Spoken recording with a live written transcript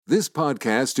This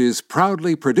podcast is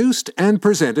proudly produced and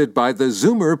presented by the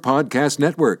Zoomer Podcast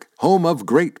Network, home of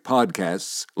great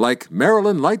podcasts like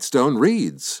Marilyn Wetston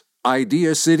Reads,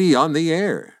 Idea City on the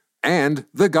Air, and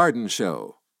The Garden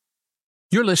Show.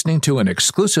 You're listening to an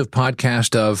exclusive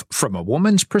podcast of From a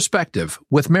Woman's Perspective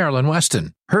with Marilyn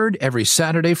Wetston, heard every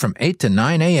Saturday from 8 to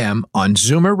 9 a.m. on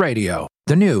Zoomer Radio,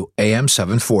 the new AM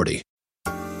 740.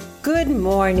 Good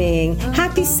morning.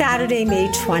 Happy Saturday, May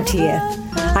 20th.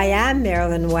 I am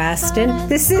Marilyn Wetston.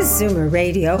 This is Zoomer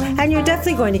Radio, and you're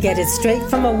definitely going to get it straight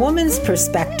from a woman's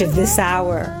perspective this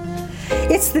hour.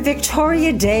 It's the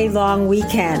Victoria Day long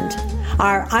weekend,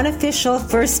 our unofficial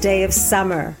first day of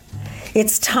summer.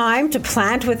 It's time to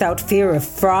plant without fear of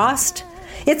frost.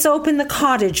 It's Open the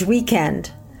Cottage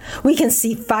weekend. We can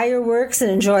see fireworks and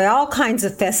enjoy all kinds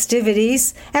of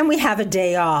festivities, and we have a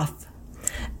day off.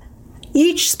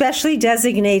 Each specially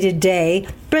designated day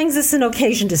brings us an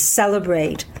occasion to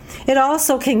celebrate. It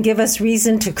also can give us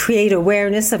reason to create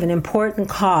awareness of an important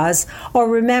cause or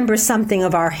remember something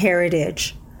of our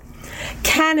heritage.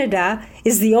 Canada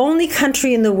is the only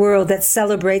country in the world that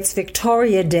celebrates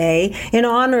Victoria Day in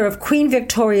honor of Queen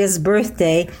Victoria's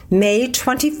birthday, May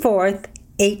 24th,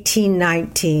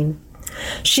 1819.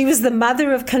 She was the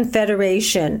mother of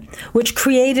Confederation, which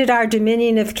created our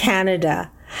Dominion of Canada,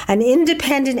 an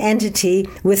independent entity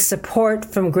with support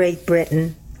from Great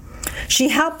Britain. She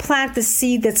helped plant the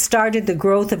seed that started the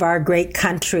growth of our great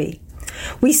country.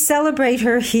 We celebrate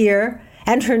her here,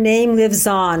 and her name lives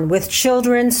on, with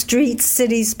children, streets,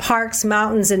 cities, parks,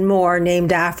 mountains, and more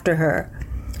named after her.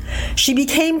 She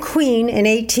became queen in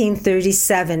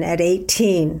 1837 at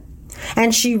 18,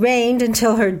 and she reigned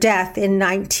until her death in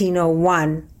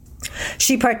 1901.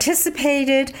 She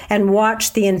participated and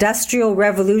watched the Industrial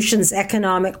Revolution's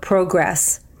economic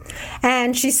progress,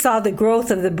 and she saw the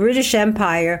growth of the British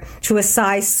Empire to a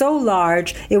size so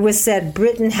large it was said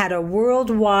Britain had a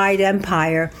worldwide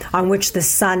empire on which the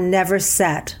sun never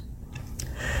set.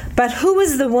 But who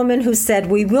was the woman who said,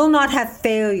 "We will not have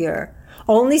failure,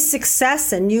 only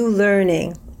success and new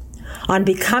learning"? On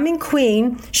becoming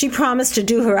queen, she promised to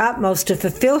do her utmost to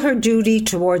fulfill her duty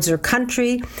towards her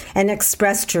country and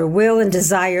expressed her will and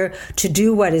desire to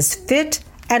do what is fit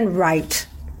and right.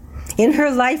 In her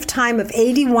lifetime of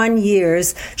 81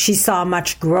 years, she saw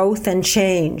much growth and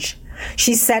change.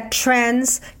 She set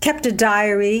trends, kept a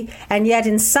diary, and yet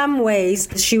in some ways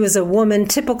she was a woman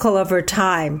typical of her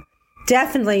time,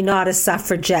 definitely not a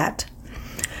suffragette.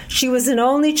 She was an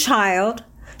only child.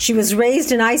 She was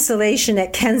raised in isolation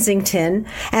at Kensington,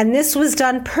 and this was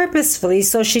done purposefully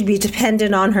so she'd be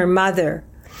dependent on her mother.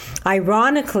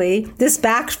 Ironically, this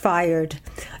backfired,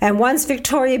 and once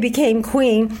Victoria became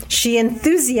queen, she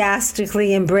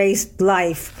enthusiastically embraced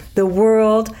life, the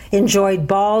world, enjoyed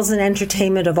balls and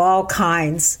entertainment of all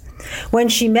kinds. When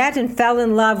she met and fell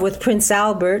in love with Prince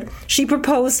Albert, she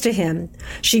proposed to him.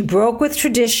 She broke with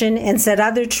tradition and set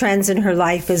other trends in her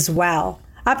life as well.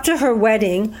 Up to her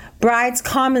wedding, brides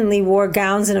commonly wore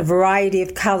gowns in a variety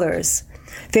of colors.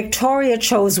 Victoria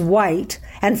chose white,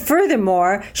 and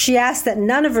furthermore, she asked that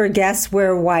none of her guests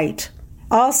wear white.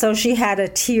 Also, she had a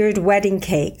tiered wedding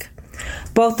cake.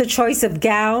 Both the choice of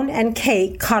gown and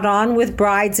cake caught on with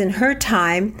brides in her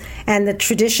time, and the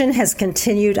tradition has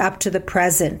continued up to the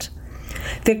present.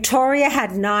 Victoria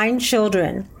had 9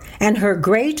 children, and her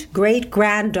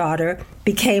great-great-granddaughter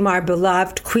became our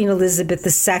beloved Queen Elizabeth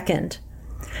II.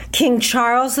 King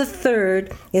Charles III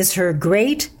is her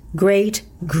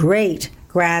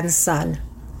great-great-great-grandson.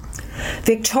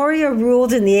 Victoria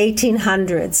ruled in the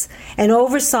 1800s and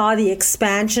oversaw the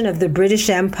expansion of the British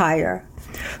Empire.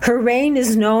 Her reign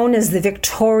is known as the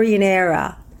Victorian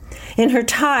era. In her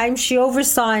time, she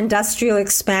oversaw industrial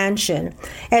expansion,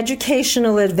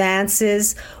 educational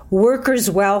advances,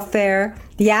 workers' welfare,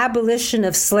 the abolition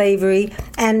of slavery,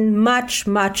 and much,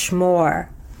 much more.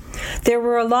 There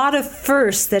were a lot of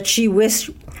firsts that she witnessed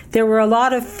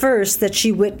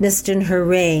in her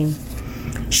reign.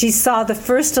 She saw the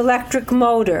first electric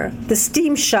motor, the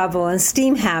steam shovel and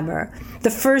steam hammer,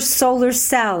 the first solar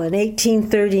cell in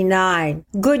 1839,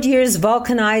 Goodyear's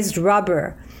vulcanized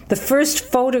rubber, the first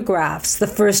photographs, the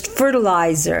first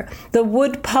fertilizer, the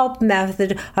wood pulp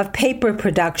method of paper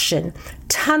production,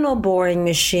 tunnel boring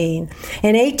machine.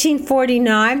 In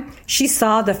 1849, she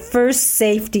saw the first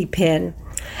safety pin.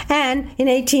 And in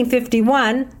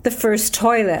 1851, the first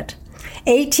toilet.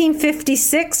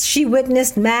 1856, she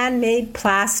witnessed man-made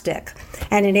plastic.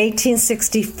 And in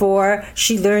 1864,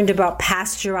 she learned about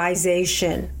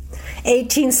pasteurization.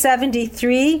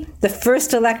 1873, the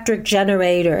first electric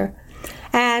generator.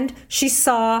 And she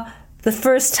saw the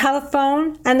first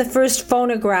telephone and the first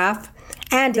phonograph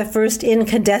and the first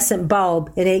incandescent bulb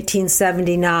in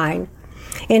 1879.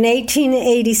 In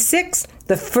 1886,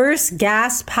 the first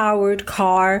gas-powered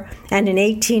car, and in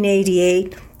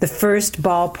 1888, the first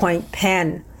ballpoint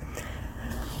pen.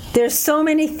 There's so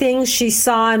many things she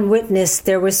saw and witnessed.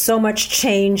 There was so much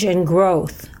change and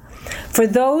growth. For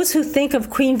those who think of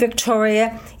Queen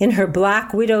Victoria in her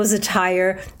black widow's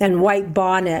attire and white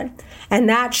bonnet, and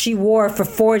that she wore for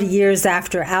 40 years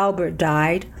after Albert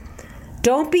died,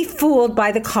 don't be fooled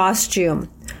by the costume.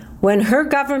 When her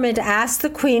government asked the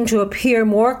Queen to appear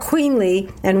more queenly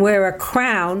and wear a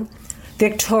crown,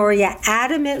 Victoria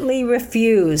adamantly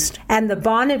refused, and the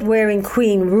bonnet-wearing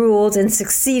Queen ruled and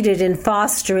succeeded in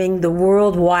fostering the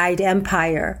worldwide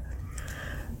empire.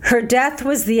 Her death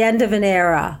was the end of an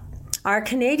era. Our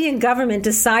Canadian government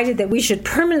decided that we should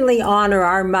permanently honor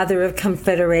our Mother of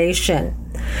Confederation.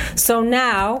 So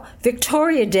now,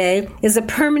 Victoria Day is a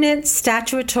permanent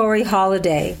statutory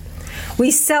holiday.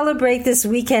 We celebrate this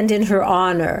weekend in her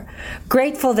honor,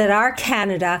 grateful that our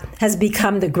Canada has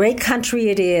become the great country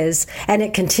it is, and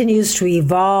it continues to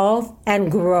evolve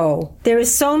and grow. There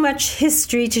is so much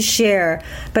history to share,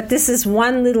 but this is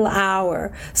one little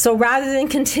hour. So rather than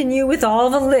continue with all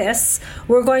the lists,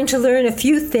 we're going to learn a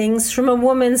few things from a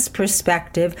woman's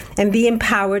perspective and be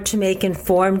empowered to make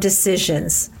informed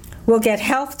decisions. We'll get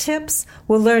health tips,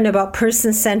 we'll learn about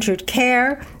person-centered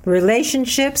care,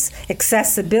 relationships,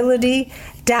 accessibility,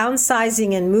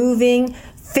 downsizing and moving,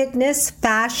 fitness,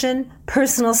 fashion,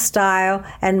 personal style,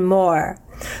 and more.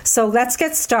 So let's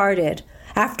get started.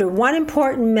 After one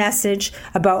important message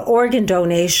about organ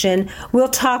donation, we'll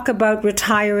talk about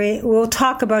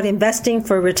investing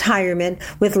for retirement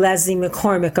with Leslie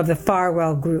McCormick of the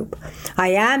Farwell Group.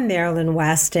 I am Marilyn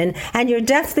Wetston, and you're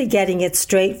definitely getting it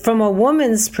straight from a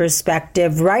woman's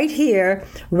perspective right here,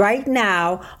 right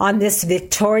now, on this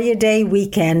Victoria Day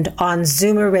weekend on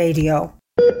Zoomer Radio.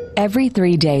 Every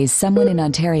 3 days, someone in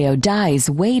Ontario dies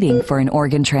waiting for an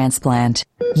organ transplant.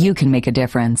 You can make a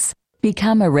difference.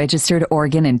 Become a registered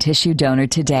organ and tissue donor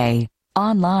today,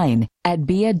 online at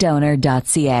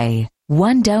beadonor.ca.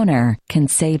 One donor can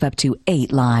save up to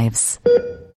 8 lives.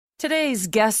 Today's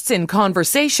guests in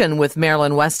conversation with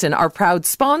Marilyn Wetston are proud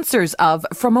sponsors of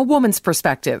From a Woman's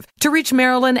Perspective. To reach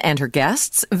Marilyn and her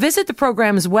guests, visit the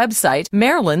program's website,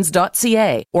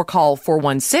 marilyns.ca, or call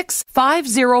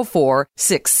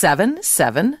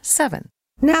 416-504-6777.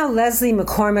 Now Leslie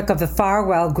McCormick of the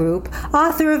Farwell Group,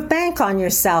 author of Bank on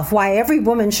Yourself, Why Every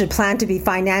Woman Should Plan to Be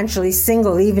Financially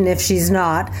Single Even If She's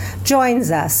Not, joins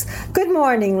us. Good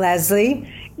morning,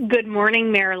 Leslie. Good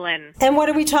morning, Marilyn. And what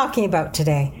are we talking about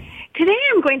today? Today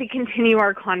I'm going to continue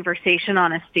our conversation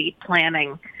on estate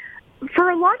planning. For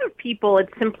a lot of people,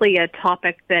 it's simply a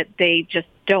topic that they just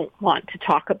don't want to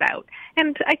talk about.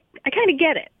 And I kind of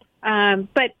get it.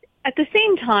 But at the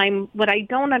same time, what I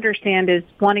don't understand is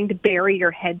wanting to bury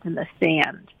your heads in the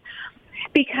sand.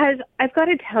 Because I've got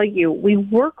to tell you, we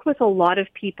work with a lot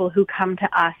of people who come to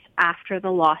us after the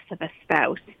loss of a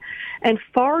spouse. And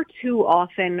far too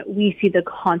often, we see the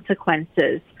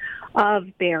consequences of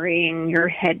burying your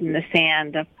head in the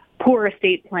sand, of poor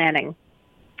estate planning,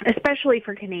 especially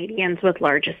for Canadians with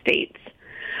large estates.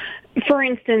 For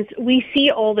instance, we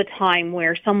see all the time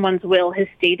where someone's will has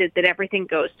stated that everything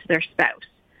goes to their spouse.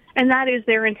 And that is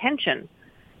their intention.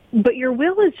 But your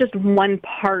will is just one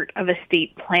part of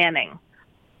estate planning.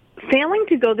 Failing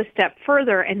to go the step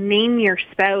further and name your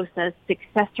spouse as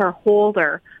successor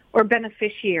holder or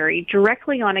beneficiary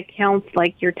directly on accounts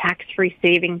like your tax-free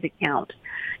savings account,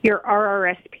 your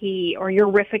RRSP, or your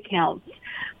RIF accounts.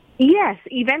 Yes,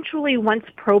 eventually, once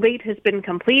probate has been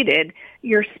completed,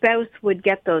 your spouse would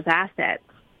get those assets.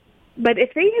 But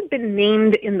if they had been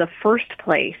named in the first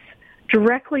place,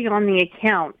 directly on the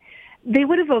account, they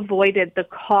would have avoided the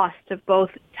cost of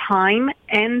both time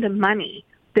and money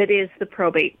that is the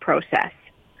probate process.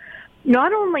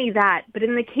 Not only that, but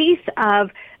in the case of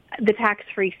the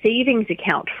tax-free savings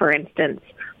account, for instance,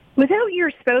 without your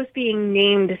spouse being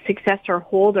named successor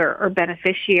holder or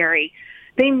beneficiary,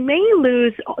 they may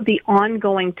lose the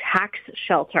ongoing tax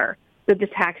shelter that the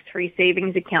tax-free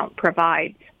savings account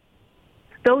provides.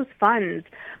 Those funds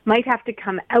might have to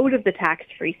come out of the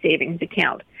tax-free savings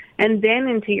account and then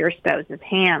into your spouse's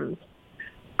hands.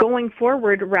 Going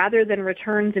forward, rather than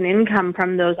returns and income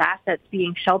from those assets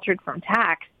being sheltered from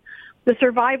tax, the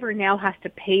survivor now has to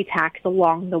pay tax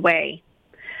along the way.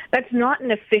 That's not an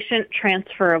efficient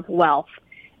transfer of wealth,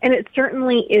 and it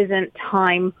certainly isn't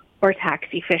time or tax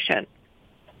efficient.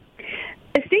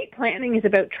 Estate planning is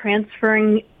about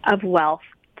transferring of wealth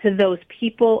to those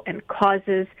people and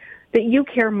causes that you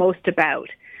care most about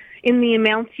in the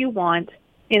amounts you want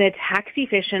in a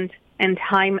tax-efficient and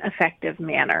time-effective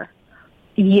manner.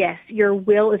 Yes, your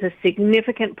will is a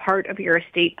significant part of your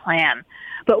estate plan.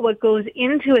 But what goes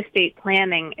into estate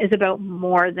planning is about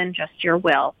more than just your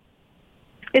will.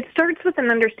 It starts with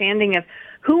an understanding of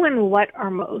who and what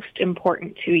are most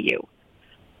important to you.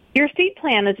 Your estate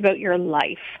plan is about your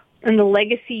life and the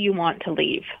legacy you want to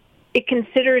leave. It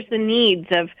considers the needs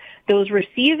of those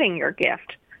receiving your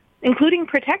gift, including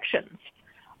protections,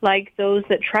 like those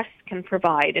that trusts can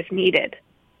provide if needed.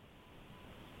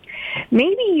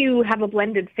 Maybe you have a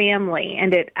blended family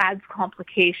and it adds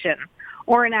complication,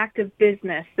 or an active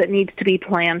business that needs to be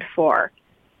planned for.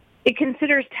 It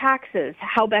considers taxes,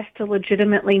 how best to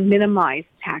legitimately minimize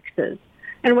taxes,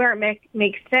 and where it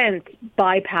makes sense,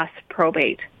 bypass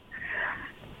probate.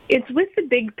 It's with the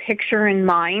big picture in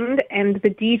mind and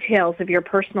the details of your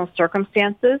personal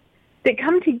circumstances that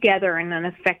come together in an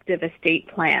effective estate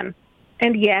plan.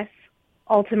 And yes,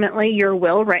 ultimately your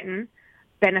will written,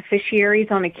 beneficiaries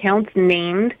on accounts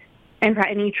named, and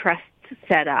any trusts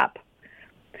set up.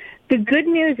 The good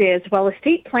news is, while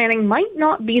estate planning might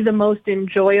not be the most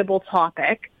enjoyable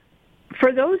topic,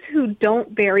 for those who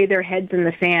don't bury their heads in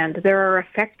the sand, there are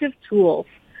effective tools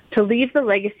to leave the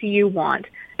legacy you want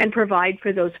and provide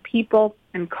for those people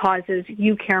and causes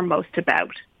you care most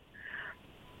about.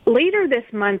 Later this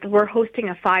month, we're hosting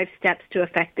a 5 Steps to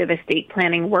Effective Estate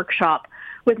Planning workshop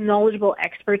with knowledgeable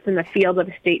experts in the field of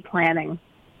estate planning.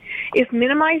 If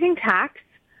minimizing tax,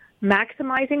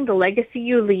 maximizing the legacy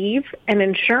you leave, and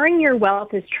ensuring your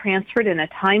wealth is transferred in a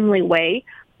timely way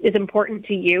is important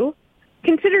to you,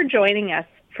 consider joining us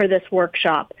for this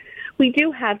workshop. We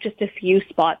do have just a few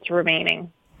spots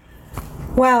remaining.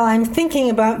 Well, I'm thinking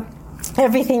about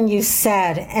everything you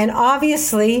said, and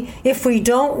obviously, if we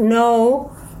don't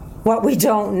know what we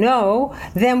don't know,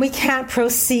 then we can't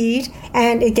proceed,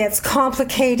 and it gets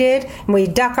complicated, and we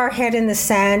duck our head in the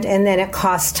sand, and then it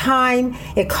costs time,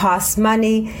 it costs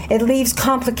money, it leaves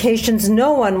complications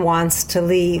no one wants to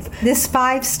leave. This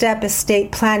 5-step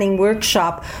estate planning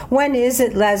workshop, when is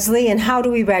it, Leslie, and how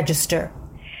do we register?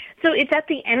 So it's at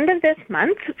the end of this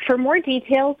month. For more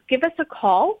details, give us a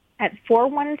call at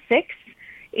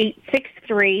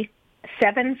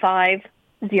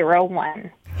 416-863-7501.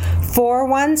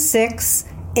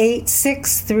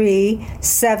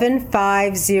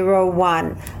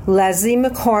 416-863-7501. Leslie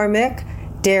McCormick,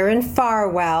 Darren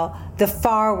Farwell, the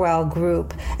Farwell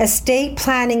Group. Estate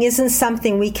planning isn't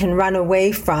something we can run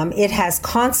away from. It has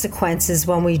consequences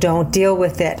when we don't deal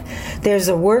with it. There's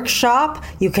a workshop.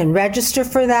 You can register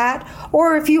for that.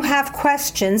 Or if you have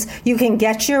questions, you can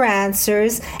get your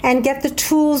answers and get the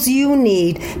tools you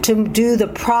need to do the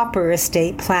proper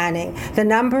estate planning. The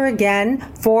number again,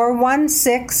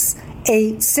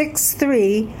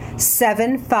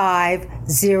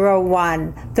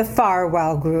 416-863-7501, the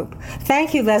Farwell Group.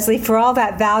 Thank you, Leslie, for all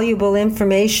that valuable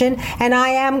information, and I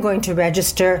am going to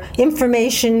register.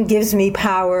 Information gives me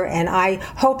power, and I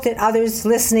hope that others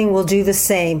listening will do the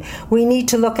same. We need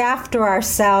to look after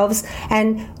ourselves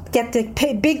and get the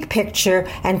big picture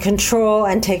and control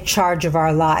and take charge of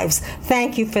our lives.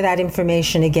 Thank you for that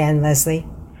information again, Leslie.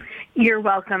 You're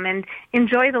welcome, and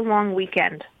enjoy the long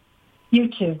weekend. You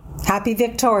too. Happy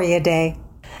Victoria Day.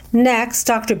 Next,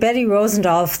 Dr. Betty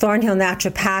Rozendaal of Thornhill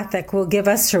Naturopathic will give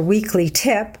us her weekly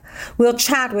tip. We'll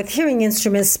chat with hearing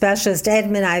instrument specialist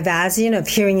Edmond Ayvazyan of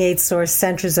Hearing Aid Source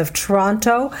Centers of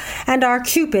Toronto and our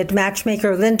Cupid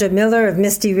matchmaker Linda Miller of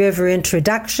Misty River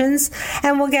Introductions,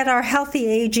 and we'll get our healthy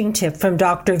aging tip from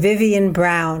Dr. Vivien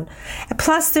Brown.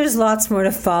 Plus, there's lots more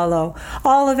to follow.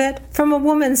 All of it from a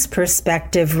woman's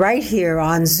perspective right here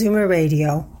on Zoomer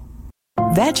Radio.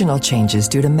 Vaginal changes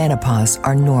due to menopause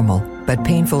are normal, but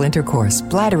painful intercourse,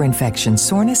 bladder infection,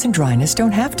 soreness, and dryness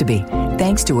don't have to be,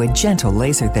 thanks to a gentle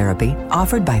laser therapy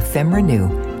offered by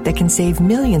FemRenew that can save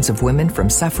millions of women from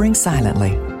suffering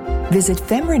silently. Visit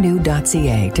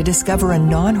femrenew.ca to discover a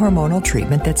non-hormonal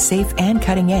treatment that's safe and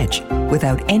cutting edge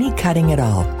without any cutting at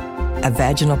all. A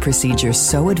vaginal procedure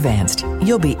so advanced,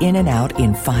 you'll be in and out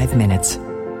in 5 minutes.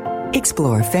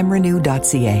 Explore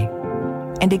femrenew.ca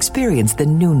and experience the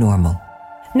new normal.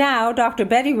 Now, Dr.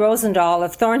 Betty Rozendaal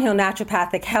of Thornhill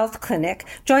Naturopathic Health Clinic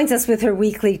joins us with her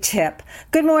weekly tip.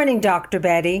 Good morning, Dr.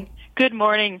 Betty. Good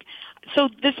morning. So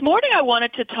this morning I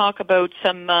wanted to talk about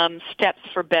some steps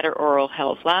for better oral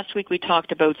health. Last week we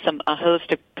talked about a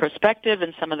holistic perspective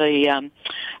and some of the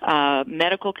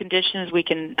medical conditions we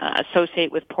can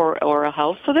associate with poor oral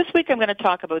health. So this week I'm going to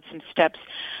talk about some steps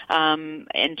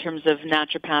in terms of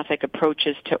naturopathic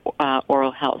approaches to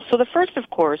oral health. So the first, of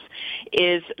course,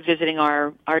 is visiting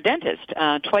our dentist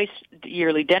twice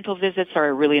yearly dental visits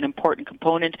are really an important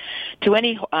component to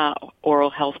any oral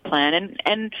health plan.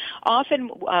 And often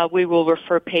we will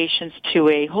refer patients to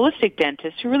a holistic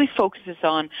dentist who really focuses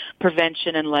on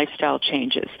prevention and lifestyle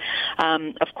changes.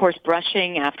 Of course,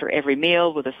 brushing after every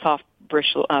meal with a soft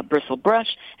bristle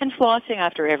brush, and flossing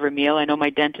after every meal. I know my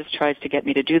dentist tries to get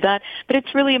me to do that, but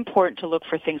it's really important to look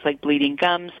for things like bleeding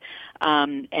gums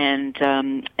and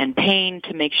pain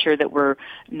to make sure that we're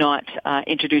not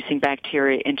introducing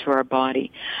bacteria into our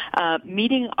body.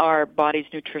 Meeting our body's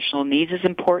nutritional needs is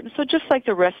important. So just like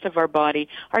the rest of our body,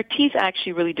 our teeth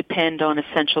actually really depend on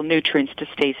essential nutrients to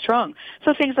stay strong.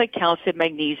 So things like calcium,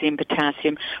 magnesium,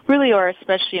 potassium really are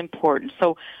especially important.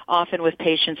 So often with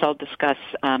patients, I'll discuss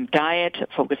diet,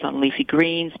 focus on leafy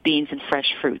greens, beans, and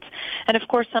fresh fruits. And of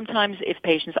course, sometimes if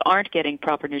patients aren't getting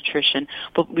proper nutrition,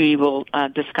 we will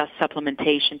discuss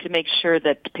supplementation to make sure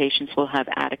that patients will have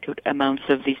adequate amounts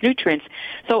of these nutrients.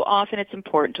 So often it's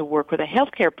important to work with a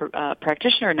healthcare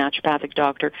practitioner, a naturopathic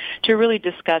doctor, to really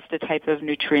discuss the type of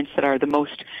nutrients that are the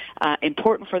most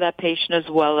important for that patient, as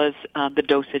well as the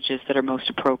dosages that are most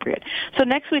appropriate. So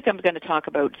next week I'm going to talk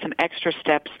about some extra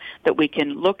steps that we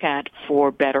can look at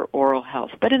for better oral health.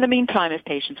 But in the meantime, if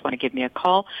patients want to give me a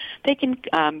call, they can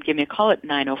give me a call at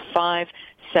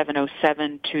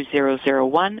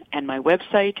 905-707-2001, and my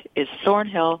website is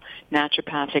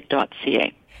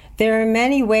thornhillnaturopathic.ca. There are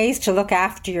many ways to look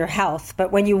after your health, but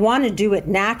when you want to do it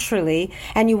naturally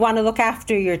and you want to look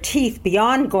after your teeth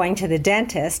beyond going to the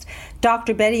dentist,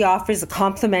 Dr. Betty offers a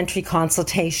complimentary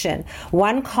consultation.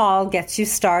 One call gets you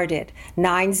started.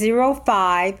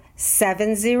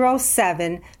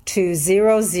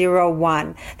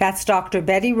 905-707-2001. That's Dr.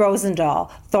 Betty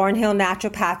Rozendaal, Thornhill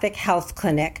Naturopathic Health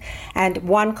Clinic. And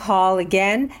one call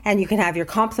again, and you can have your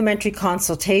complimentary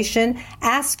consultation,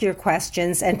 ask your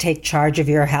questions, and take charge of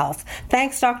your health.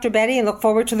 Thanks, Dr. Betty, and look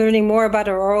forward to learning more about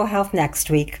our oral health next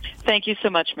week. Thank you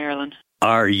so much, Marilyn.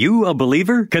 Are you a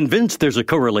believer? Convinced there's a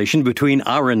correlation between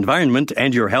our environment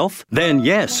and your health? Then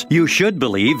yes, you should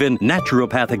believe in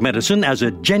naturopathic medicine as a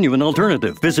genuine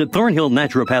alternative. Visit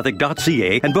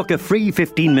thornhillnaturopathic.ca and book a free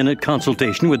 15-minute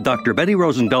consultation with Dr. Betty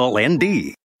Rozendaal,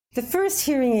 ND. The first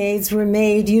hearing aids were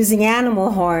made using animal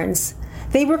horns.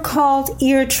 They were called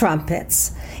ear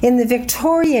trumpets. In the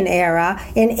Victorian era,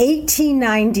 in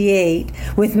 1898,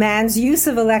 with man's use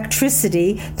of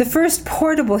electricity, the first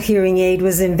portable hearing aid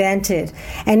was invented,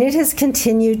 and it has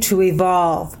continued to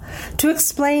evolve. To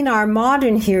explain our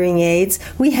modern hearing aids,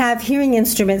 we have hearing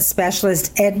instrument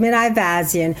specialist Edmond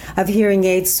Ayvazyan of Hearing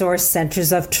Aid Source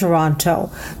Centers of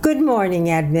Toronto. Good morning,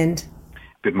 Edmond.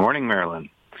 Good morning, Marilyn.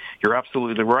 You're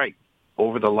absolutely right.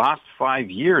 Over the last 5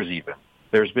 years even,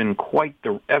 there's been quite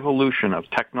the evolution of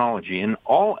technology in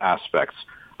all aspects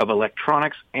of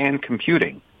electronics and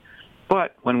computing.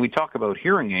 But when we talk about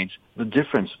hearing aids, the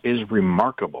difference is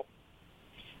remarkable.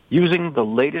 Using the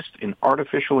latest in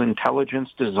artificial intelligence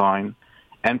design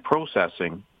and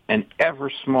processing and ever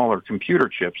smaller computer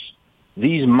chips,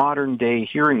 these modern-day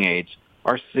hearing aids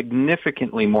are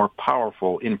significantly more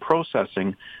powerful in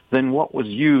processing than what was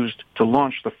used to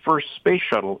launch the first space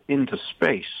shuttle into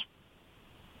space.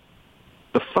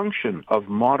 The function of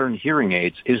modern hearing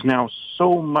aids is now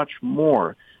so much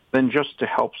more than just to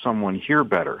help someone hear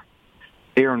better.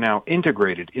 They are now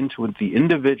integrated into the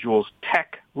individual's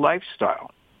tech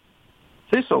lifestyle.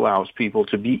 This allows people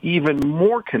to be even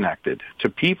more connected to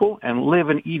people and live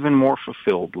an even more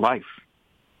fulfilled life.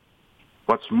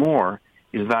 What's more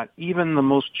is that even the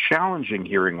most challenging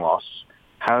hearing loss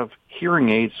have hearing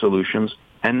aid solutions,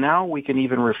 and now we can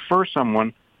even refer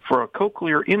someone for a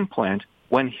cochlear implant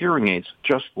when hearing aids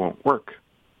just won't work.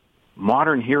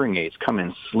 Modern hearing aids come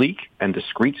in sleek and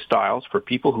discreet styles for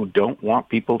people who don't want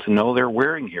people to know they're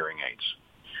wearing hearing aids.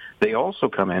 They also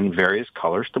come in various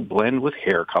colors to blend with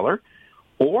hair color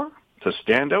or to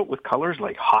stand out with colors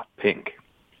like hot pink.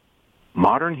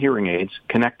 Modern hearing aids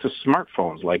connect to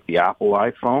smartphones like the Apple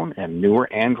iPhone and newer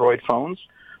Android phones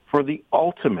for the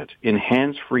ultimate in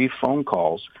hands-free phone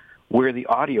calls where the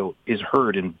audio is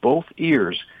heard in both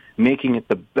ears, making it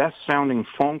the best-sounding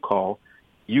phone call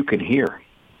you can hear.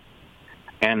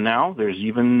 And now there's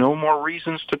even no more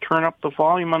reasons to turn up the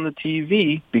volume on the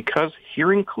TV because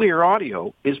hearing clear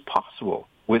audio is possible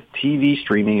with TV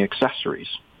streaming accessories.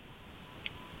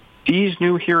 These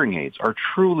new hearing aids are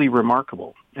truly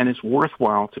remarkable, and it's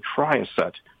worthwhile to try a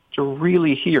set to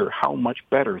really hear how much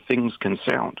better things can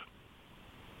sound.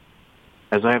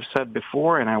 As I have said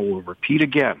before, and I will repeat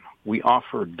again, we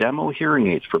offer demo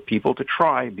hearing aids for people to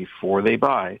try before they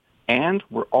buy, and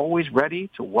we're always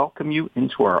ready to welcome you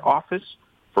into our office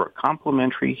for a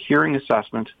complimentary hearing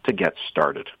assessment to get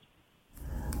started.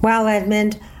 Well,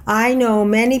 Edmond, I know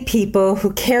many people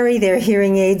who carry their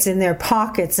hearing aids in their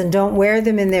pockets and don't wear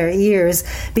them in their ears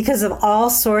because of all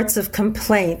sorts of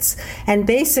complaints. And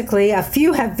basically, a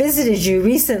few have visited you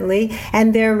recently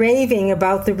and they're raving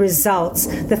about the results.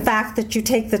 The fact that you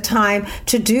take the time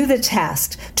to do the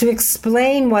test, to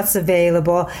explain what's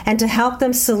available, and to help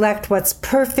them select what's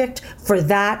perfect for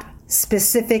that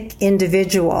specific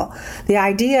individual. The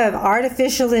idea of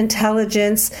artificial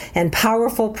intelligence and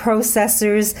powerful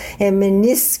processors and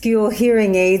minuscule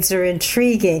hearing aids are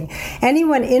intriguing.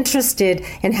 Anyone interested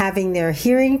in having their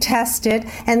hearing tested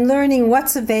and learning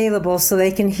what's available so they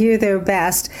can hear their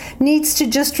best needs to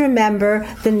just remember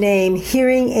the name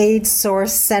Hearing Aid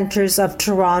Source Centers of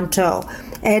Toronto,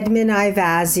 Edmond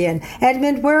Ayvazyan.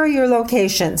 Edmond, where are your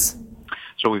locations?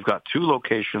 So we've got 2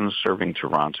 locations serving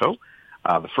Toronto.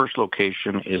 The first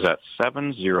location is at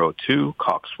 702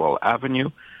 Coxwell Avenue,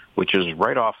 which is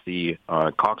right off the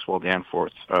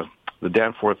Coxwell-Danforth, the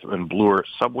Danforth and Bloor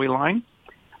subway line.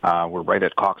 We're right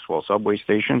at Coxwell subway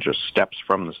station, just steps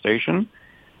from the station.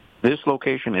 This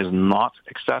location is not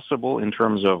accessible in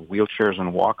terms of wheelchairs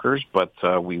and walkers, but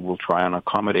we will try and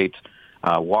accommodate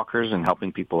walkers and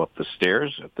helping people up the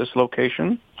stairs at this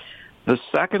location. The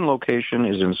second location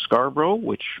is in Scarborough,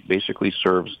 which basically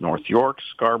serves North York,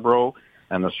 Scarborough,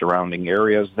 and the surrounding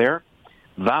areas there.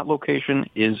 That location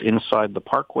is inside the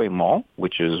Parkway Mall,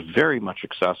 which is very much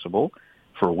accessible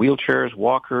for wheelchairs,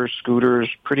 walkers, scooters,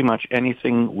 pretty much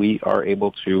anything. We are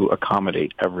able to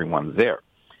accommodate everyone there.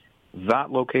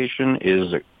 That location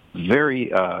is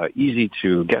very easy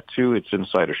to get to. It's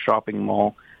inside a shopping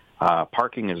mall.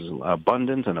 Parking is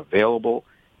abundant and available.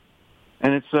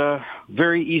 And it's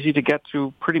very easy to get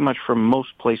to pretty much from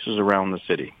most places around the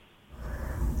city.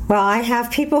 Well, I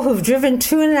have people who've driven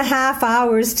 2.5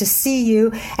 hours to see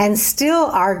you and still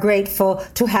are grateful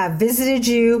to have visited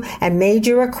you and made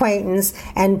your acquaintance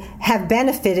and have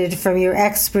benefited from your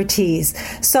expertise.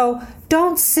 So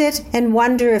don't sit and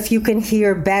wonder if you can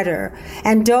hear better.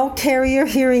 And don't carry your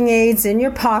hearing aids in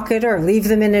your pocket or leave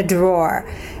them in a drawer.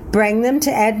 Bring them to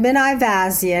Edmond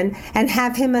Ayvazyan and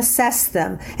have him assess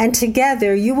them. And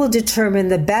together you will determine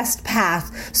the best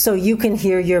path so you can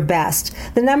hear your best.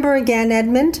 The number again,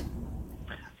 Edmond?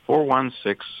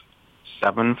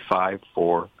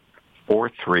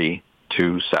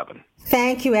 416-754-4327.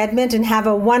 Thank you, Edmond, and have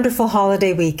a wonderful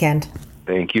holiday weekend.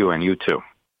 Thank you, and you too.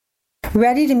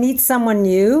 Ready to meet someone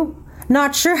new?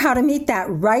 Not sure how to meet that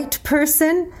right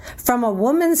person? From a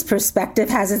woman's perspective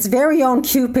has its very own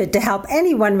Cupid to help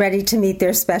anyone ready to meet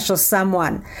their special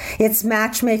someone. It's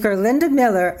matchmaker Linda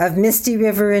Miller of Misty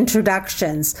River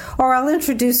Introductions, or I'll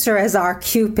introduce her as our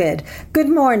Cupid. Good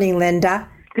morning, Linda.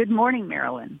 Good morning,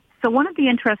 Marilyn. So one of the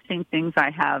interesting things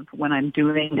I have when I'm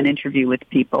doing an interview with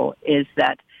people is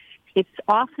that it's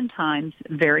oftentimes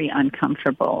very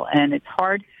uncomfortable, and it's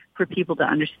hard for people to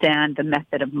understand the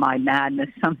method of my madness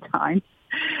sometimes.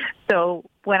 So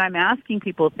when I'm asking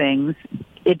people things,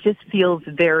 it just feels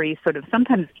very sort of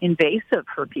sometimes invasive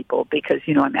for people because,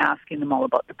 you know, I'm asking them all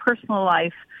about their personal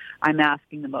life. I'm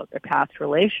asking them about their past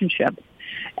relationships.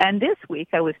 And this week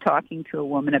I was talking to a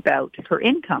woman about her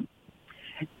income.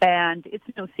 And it's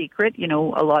no secret, you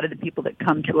know, a lot of the people that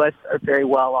come to us are very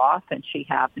well off, and she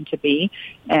happened to be.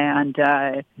 And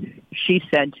she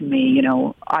said to me, you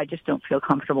know, I just don't feel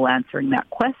comfortable answering that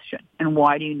question. And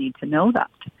why do you need to know that?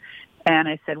 And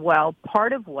I said, well,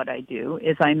 part of what I do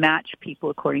is I match people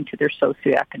according to their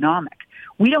socioeconomic.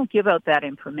 We don't give out that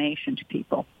information to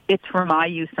people. It's for my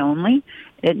use only.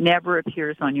 It never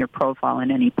appears on your profile in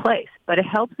any place. But it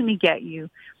helps me get you,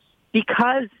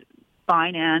 because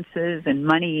finances and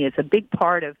money is a big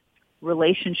part of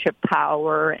relationship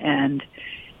power and,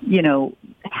 you know,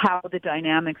 how the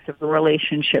dynamics of the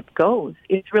relationship goes.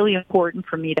 It's really important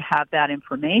for me to have that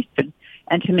information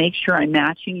and to make sure I'm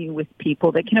matching you with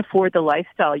people that can afford the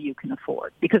lifestyle you can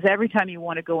afford. Because every time you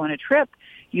want to go on a trip,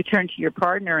 you turn to your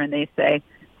partner and they say,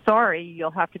 sorry,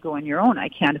 you'll have to go on your own. I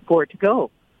can't afford to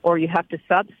go. Or you have to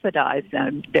subsidize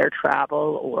them, their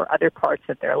travel or other parts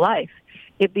of their life.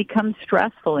 It becomes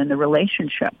stressful in the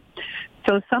relationship.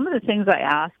 So some of the things I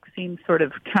ask seem sort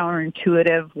of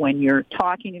counterintuitive when you're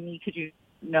talking to me because you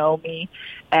know me.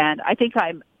 And I think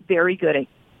I'm very good at,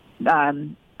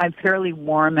 I'm fairly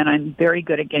warm and I'm very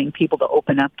good at getting people to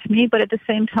open up to me. But at the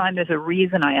same time, there's a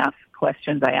reason I ask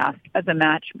questions I ask as a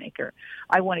matchmaker.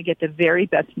 I want to get the very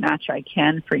best match I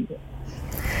can for you.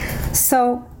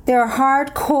 So there are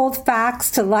hard, cold facts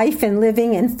to life and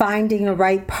living and finding a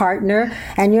right partner,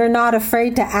 and you're not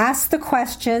afraid to ask the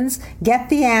questions, get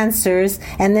the answers,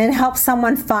 and then help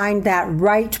someone find that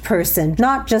right person.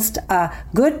 Not just a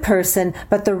good person,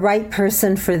 but the right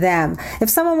person for them. If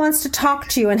someone wants to talk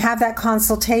to you and have that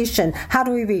consultation, how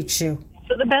do we reach you?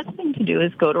 So the best thing to do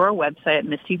is go to our website at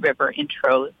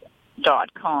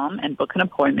mistyriverintro's.com and book an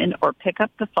appointment, or pick up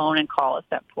the phone and call us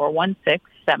at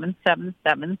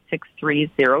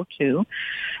 416-777-6302.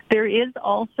 There is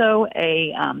also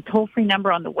a toll-free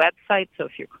number on the website, so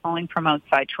if you're calling from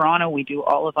outside Toronto, we do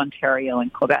all of Ontario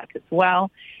and Quebec as well.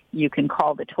 You can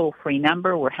call the toll-free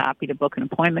number. We're happy to book an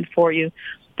appointment for you.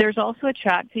 There's also a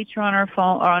chat feature on our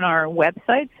phone, on our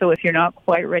website, so if you're not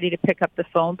quite ready to pick up the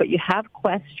phone but you have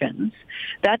questions,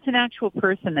 that's an actual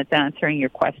person that's answering your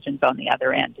questions on the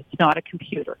other end. It's not a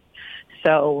computer.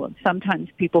 So sometimes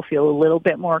people feel a little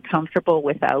bit more comfortable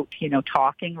without,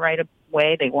 talking right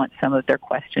away. They want some of their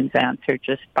questions answered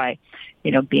just by,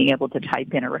 being able to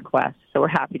type in a request. So we're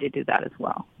happy to do that as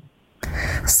well.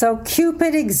 So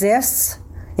Cupid exists.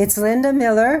 It's Linda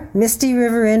Miller, Misty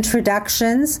River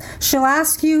Introductions. She'll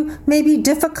ask you maybe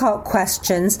difficult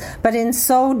questions, but in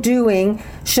so doing,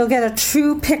 she'll get a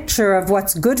true picture of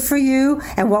what's good for you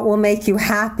and what will make you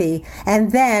happy.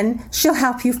 And then she'll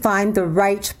help you find the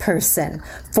right person.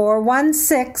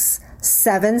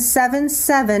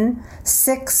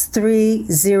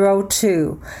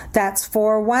 416-777-6302. That's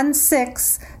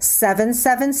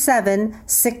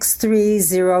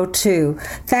 416-777-6302.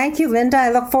 Thank you, Linda. I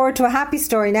look forward to a happy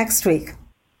story next week.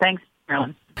 Thanks,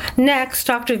 Marilyn. Next,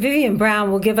 Dr. Vivien Brown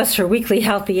will give us her weekly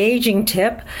healthy aging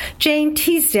tip. Jane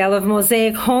Teasdale of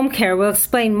Mosaic Home Care will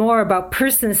explain more about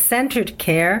person-centered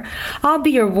care. I'll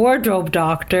be your wardrobe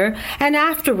doctor. And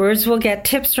afterwards, we'll get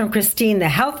tips from Christine, the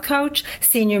health coach,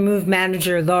 senior move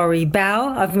manager Laurie Bell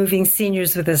of Moving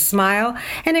Seniors with a Smile,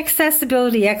 and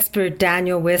accessibility expert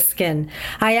Daniel Wiskin.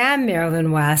 I am Marilyn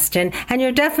Wetston, and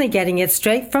you're definitely getting it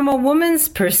straight from a woman's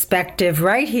perspective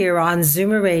right here on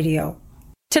Zoomer Radio.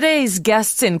 Today's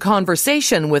guests in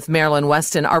conversation with Marilyn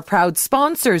Wetston are proud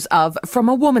sponsors of From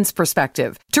a Woman's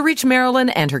Perspective. To reach Marilyn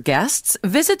and her guests,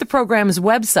 visit the program's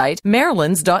website,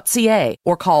 marilyns.ca,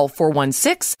 or call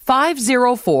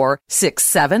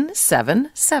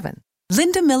 416-504-6777.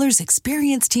 Linda Miller's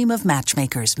experienced team of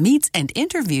matchmakers meets and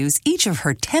interviews each of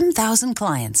her 10,000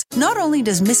 clients. Not only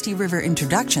does Misty River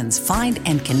Introductions find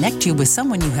and connect you with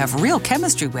someone you have real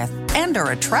chemistry with and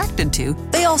are attracted to,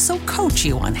 they also coach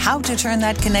you on how to turn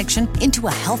that connection into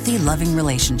a healthy, loving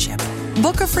relationship.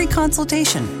 Book a free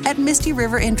consultation at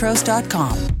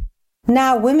mistyriverintro's.com.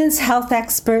 Now, women's health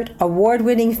expert,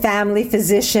 award-winning family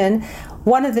physician,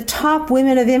 one of the top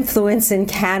women of influence in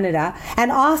Canada,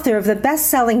 and author of the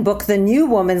best-selling book, The New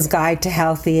Woman's Guide to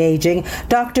Healthy Aging,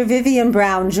 Dr. Vivien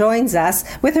Brown joins us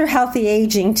with her healthy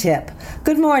aging tip.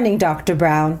 Good morning, Dr.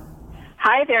 Brown.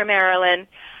 Hi there, Marilyn.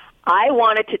 I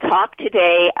wanted to talk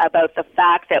today about the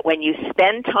fact that when you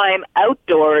spend time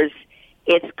outdoors,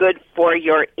 it's good for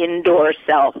your indoor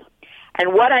self.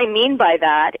 And what I mean by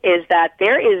that is that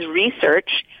there is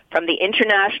research from the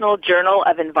International Journal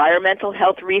of Environmental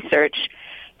Health Research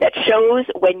that shows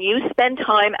when you spend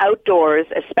time outdoors,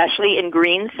 especially in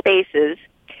green spaces,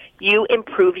 you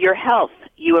improve your health,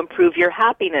 you improve your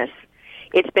happiness.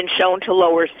 It's been shown to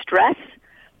lower stress,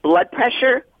 blood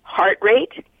pressure, heart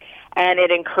rate, and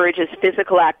it encourages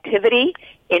physical activity,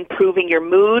 improving your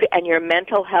mood and your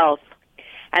mental health.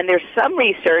 And there's some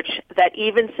research that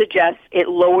even suggests it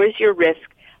lowers your risk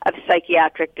of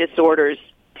psychiatric disorders.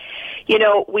 You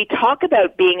know, we talk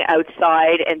about being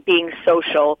outside and being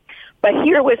social, but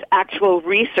here was actual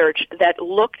research that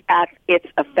looked at its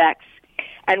effects.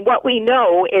 And what we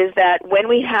know is that when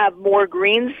we have more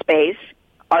green space,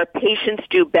 our patients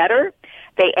do better.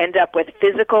 They end up with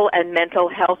physical and mental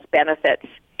health benefits.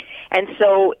 And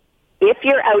so if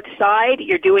you're outside,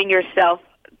 you're doing yourself,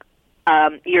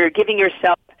 you're giving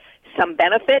yourself some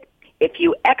benefit. If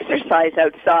you exercise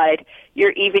outside,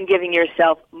 you're even giving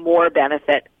yourself more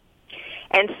benefit.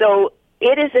 And so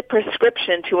it is a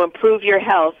prescription to improve your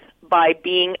health by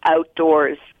being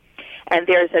outdoors. And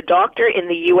there's a doctor in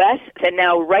the U.S. that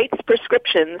now writes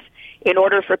prescriptions in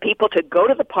order for people to go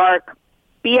to the park,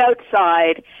 be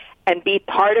outside, and be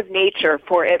part of nature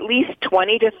for at least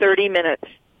 20 to 30 minutes.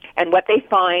 And what they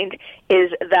find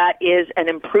is that is an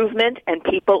improvement and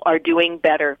people are doing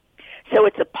better. So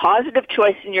it's a positive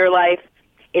choice in your life.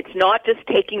 It's not just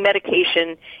taking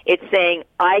medication. It's saying,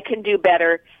 I can do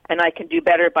better, and I can do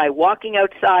better by walking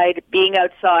outside, being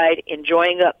outside,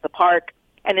 enjoying the park,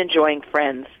 and enjoying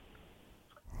friends.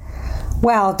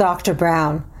 Well, Dr.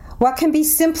 Brown, What can be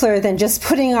simpler than just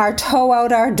putting our toe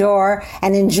out our door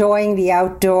and enjoying the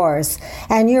outdoors?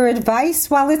 And your advice,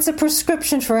 well, it's a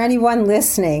prescription for anyone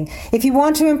listening. If you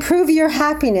want to improve your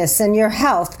happiness and your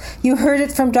health, you heard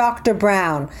it from Dr.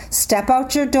 Brown. Step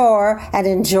out your door and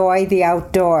enjoy the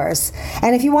outdoors.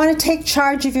 And if you want to take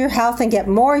charge of your health and get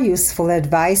more useful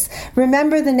advice,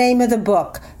 remember the name of the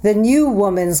book, The New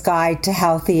Woman's Guide to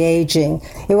Healthy Aging.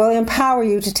 It will empower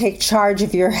you to take charge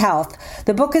of your health.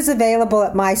 The book is available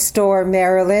at my store,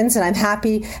 Marilyn's, and I'm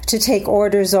happy to take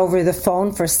orders over the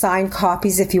phone for signed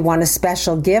copies if you want a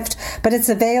special gift, but it's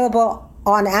available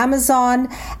on Amazon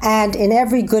and in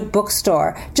every good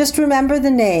bookstore. Just remember the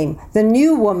name, The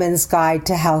New Woman's Guide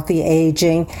to Healthy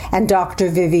Aging, and Dr.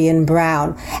 Vivien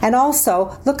Brown. And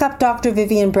also, look up Dr.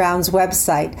 Vivien Brown's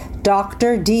website,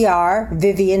 Dr.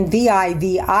 Vivien,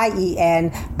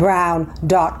 Vivien,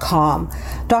 Brown.com.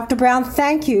 Dr. Brown,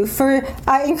 thank you for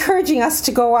encouraging us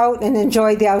to go out and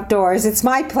enjoy the outdoors. It's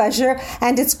my pleasure,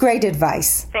 and it's great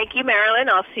advice. Thank you, Marilyn.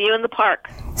 I'll see you in the park.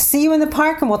 See you in the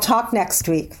park, and we'll talk next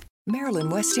week. Marilyn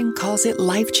Wetston calls it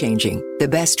life-changing, the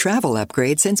best travel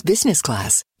upgrade since business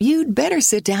class. You'd better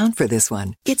sit down for this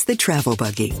one. It's the Travel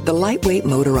Buggy, the lightweight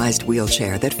motorized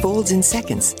wheelchair that folds in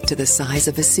seconds to the size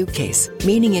of a suitcase,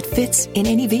 meaning it fits in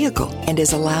any vehicle and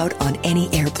is allowed on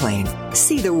any airplane.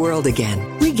 See the world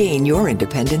again. Regain your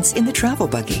independence in the Travel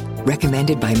Buggy.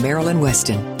 Recommended by Marilyn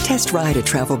Wetston. Test ride a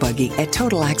Travel Buggy at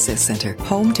Total Access Center,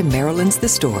 home to Marilyn's The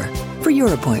Store. For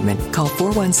your appointment, call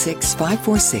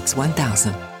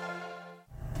 416-546-1000.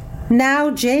 Now,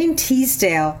 Jane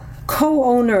Teasdale,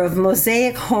 co-owner of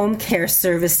Mosaic Home Care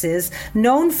Services,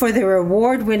 known for their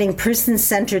award-winning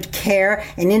person-centered care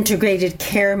and integrated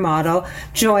care model,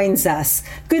 joins us.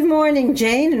 Good morning,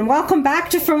 Jane, and welcome back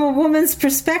to From a Woman's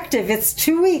Perspective. It's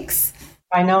 2 weeks.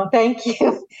 I know. Thank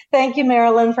you. Thank you,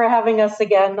 Marilyn, for having us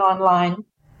again online.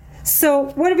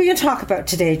 So what are we going to talk about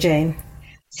today, Jane?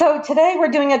 So today we're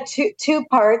doing two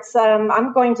parts.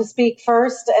 I'm going to speak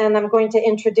first, and I'm going to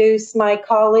introduce my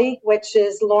colleague, which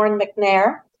is Laurie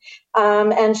McNair,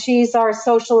 and she's our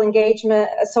social engagement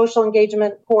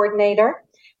coordinator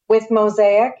with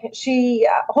Mosaic. She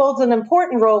holds an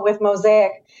important role with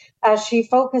Mosaic as she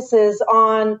focuses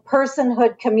on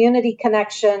personhood, community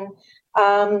connection,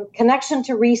 connection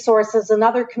to resources and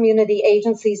other community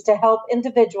agencies to help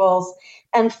individuals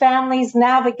and families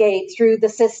navigate through the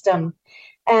system,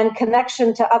 and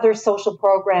connection to other social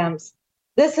programs.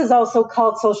 This is also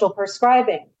called social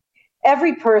prescribing.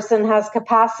 Every person has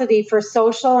capacity for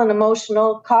social and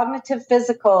emotional, cognitive,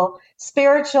 physical,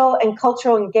 spiritual, and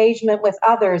cultural engagement with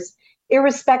others,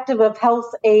 irrespective of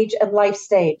health, age, and life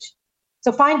stage.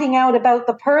 So finding out about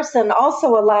the person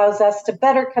also allows us to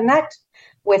better connect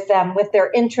with them, with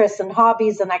their interests and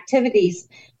hobbies and activities,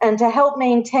 and to help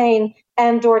maintain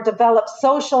and or develop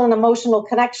social and emotional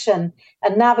connection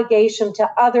and navigation to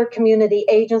other community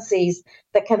agencies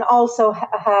that can also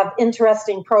have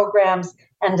interesting programs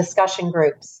and discussion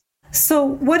groups. So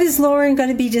what is Lauren going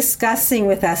to be discussing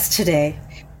with us today?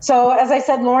 So as I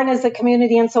said, Lauren is the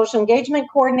Community and Social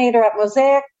Engagement Coordinator at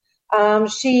Mosaic.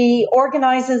 She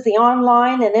organizes the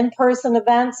online and in-person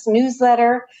events,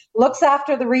 newsletter, looks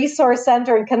after the resource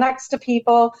center, and connects to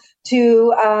people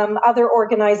to other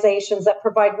organizations that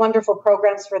provide wonderful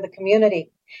programs for the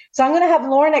community. So I'm going to have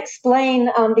Lauren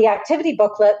explain the activity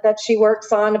booklet that she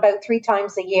works on about 3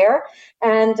 times a year.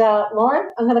 And Lauren,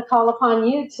 I'm going to call upon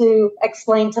you to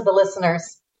explain to the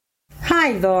listeners.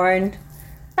 Hi, Lauren.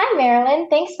 Hi, Marilyn.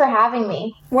 Thanks for having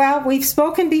me. Well, we've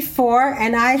spoken before,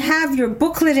 and I have your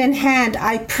booklet in hand.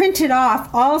 I printed off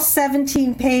all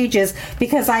 17 pages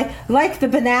because I like the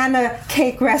banana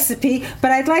cake recipe,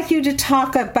 but I'd like you to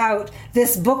talk about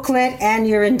this booklet and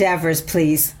your endeavors,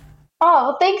 please.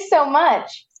 Oh, thanks so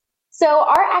much. So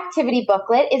our activity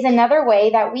booklet is another way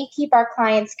that we keep our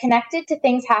clients connected to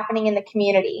things happening in the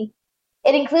community.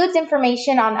 It includes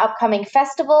information on upcoming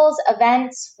festivals,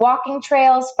 events, walking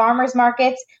trails, farmers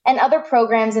markets, and other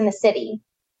programs in the city.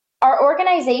 Our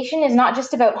organization is not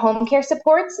just about home care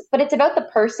supports, but it's about the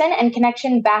person and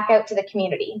connection back out to the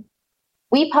community.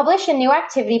 We publish a new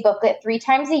activity booklet 3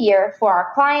 times a year for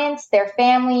our clients, their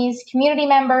families, community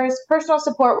members, personal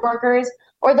support workers,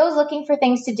 or those looking for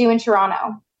things to do in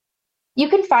Toronto. You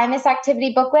can find this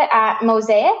activity booklet at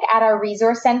Mosaic at our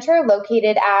resource center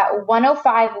located at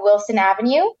 105 Wilson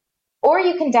Avenue, or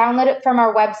you can download it from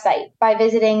our website by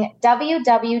visiting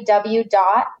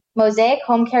www.mosaic.ca.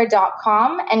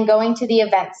 mosaichomecare.com, and going to the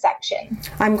events section.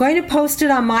 I'm going to post it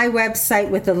on my website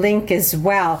with a link as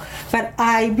well, but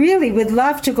I really would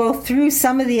love to go through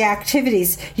some of the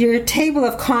activities, your table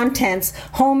of contents,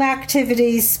 home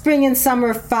activities, spring and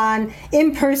summer fun,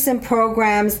 in-person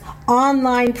programs,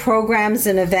 online programs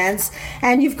and events,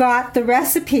 and you've got the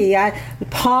recipe,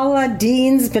 Paula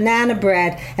Dean's banana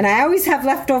bread, and I always have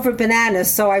leftover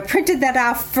bananas, so I printed that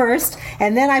off first,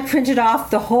 and then I printed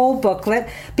off the whole booklet,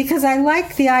 because I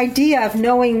like the idea of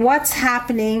knowing what's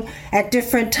happening at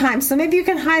different times. So maybe you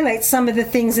can highlight some of the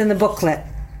things in the booklet.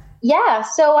 Yeah,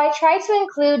 so I try to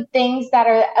include things that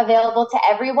are available to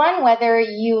everyone, whether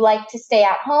you like to stay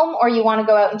at home or you want to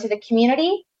go out into the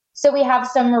community. So we have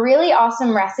some really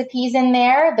awesome recipes in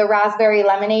there. The raspberry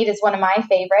lemonade is one of my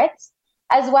favorites,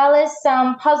 as well as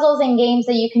some puzzles and games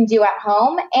that you can do at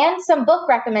home, and some book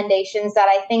recommendations that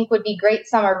I think would be great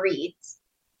summer reads.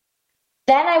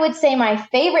 Then I would say my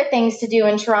favorite things to do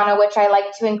in Toronto, which I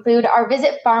like to include, are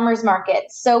visit farmers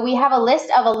markets. So we have a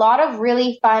list of a lot of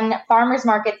really fun farmers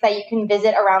markets that you can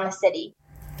visit around the city.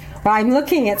 Well, I'm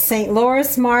looking at St.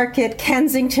 Louis Market,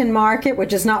 Kensington Market,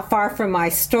 which is not far from my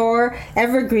store,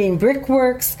 Evergreen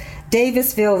Brickworks,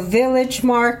 Davisville Village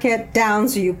Market,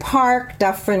 Downsview Park,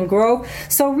 Dufferin Grove.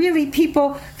 So really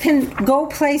people can go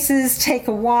places, take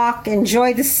a walk,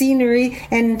 enjoy the scenery,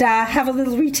 and have a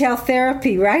little retail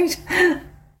therapy, right?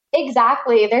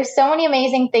 Exactly. There's so many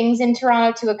amazing things in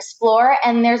Toronto to explore,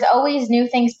 and there's always new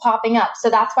things popping up.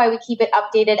 So that's why we keep it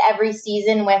updated every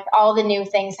season with all the new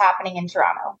things happening in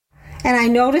Toronto. And I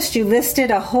noticed you listed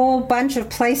a whole bunch of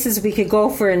places we could go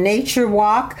for a nature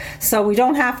walk, so we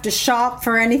don't have to shop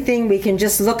for anything. We can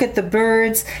just look at the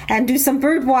birds and do some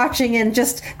bird watching and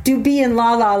just be in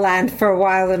La La Land for a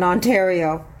while in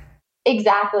Ontario.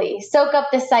 Exactly. Soak up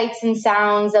the sights and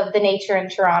sounds of the nature in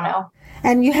Toronto.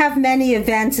 And you have many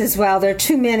events as well. There are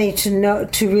too many to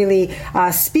really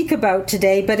speak about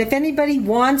today. But if anybody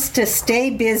wants to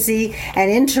stay busy and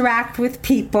interact with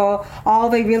people, all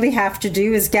they really have to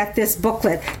do is get this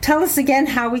booklet. Tell us again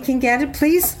how we can get it,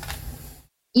 please.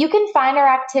 You can find our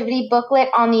activity booklet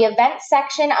on the events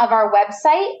section of our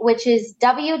website, which is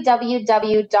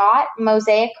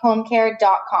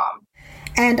www.mosaichomecare.com.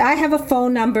 And I have a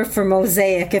phone number for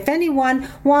Mosaic. If anyone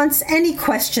wants any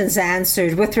questions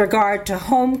answered with regard to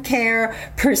home care,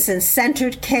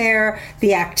 person-centered care,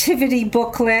 the activity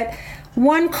booklet,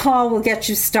 one call will get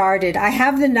you started. I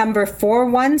have the number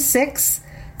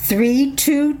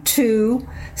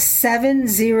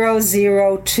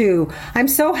 416-322-7002. I'm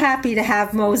so happy to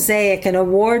have Mosaic, an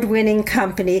award-winning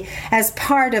company, as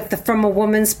part of the From a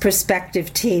Woman's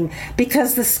Perspective team,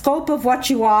 because the scope of what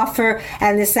you offer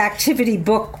and this activity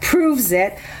book proves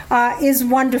it, is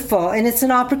wonderful. And it's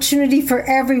an opportunity for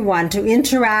everyone to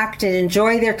interact and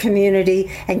enjoy their community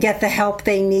and get the help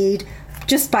they need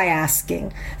just by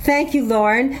asking. Thank you,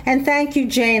 Lauren, and thank you,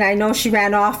 Jane. I know she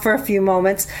ran off for a few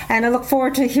moments, and I look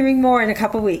forward to hearing more in a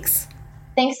couple weeks.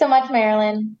 Thanks so much,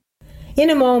 Marilyn. In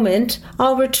a moment,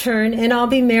 I'll return and I'll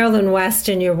be Marilyn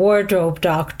Wetston, your wardrobe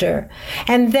doctor.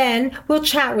 And then we'll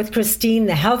chat with Christine,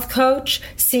 the health coach,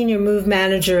 Senior Move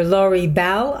Manager Laurie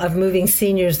Bell of Moving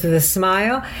Seniors with a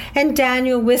Smile, and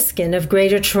Daniel Wiskin of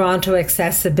Greater Toronto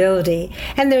Accessibility.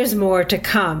 And there's more to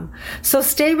come. So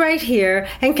stay right here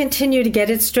and continue to get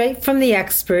it straight from the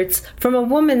experts from a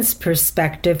woman's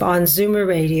perspective on Zoomer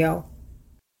Radio.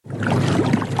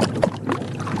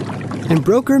 And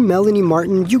broker Melanie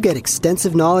Martyn, you get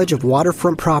extensive knowledge of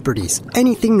waterfront properties,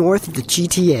 anything north of the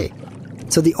GTA.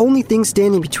 So the only thing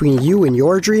standing between you and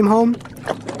your dream home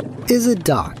is a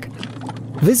dock.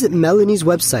 Visit Melanie's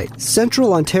website,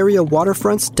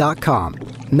 centralontariowaterfronts.com.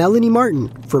 Melanie Martyn,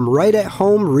 from Right at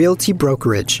Home Realty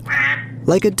Brokerage.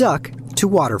 Like a duck to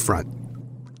waterfront.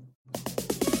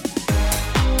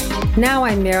 Now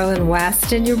I'm Marilyn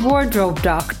Wetston, your wardrobe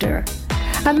doctor.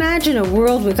 Imagine a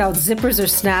world without zippers or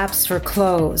snaps for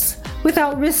clothes,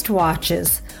 without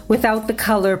wristwatches, without the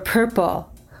color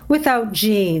purple, without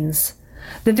jeans.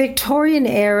 The Victorian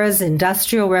era's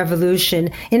Industrial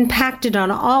Revolution impacted on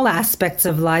all aspects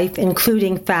of life,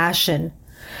 including fashion.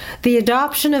 The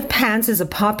adoption of pants as a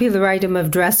popular item of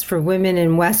dress for women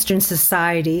in Western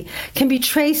society can be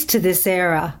traced to this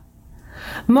era.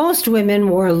 Most women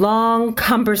wore long,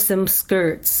 cumbersome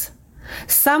skirts.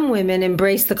 Some women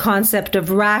embraced the concept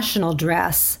of rational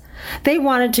dress. They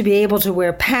wanted to be able to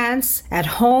wear pants at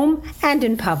home and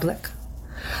in public.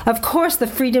 Of course, the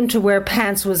freedom to wear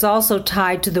pants was also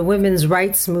tied to the women's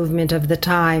rights movement of the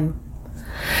time.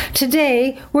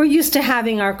 Today, we're used to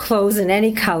having our clothes in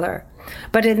any color.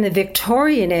 But in the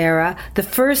Victorian era, the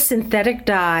first synthetic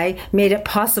dye made it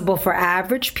possible for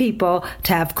average people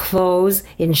to have clothes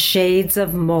in shades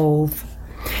of mauve.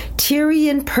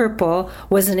 Tyrian purple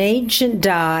was an ancient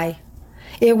dye.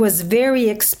 It was very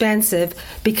expensive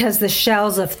because the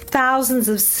shells of thousands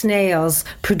of snails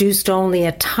produced only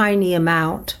a tiny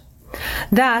amount.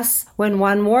 Thus, when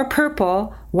one wore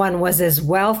purple, one was as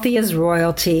wealthy as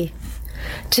royalty.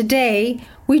 Today,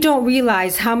 we don't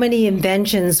realize how many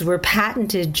inventions were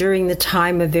patented during the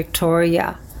time of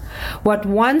Victoria. What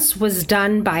once was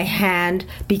done by hand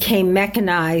became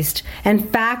mechanized, and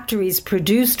factories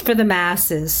produced for the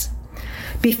masses.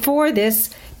 Before this,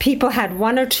 people had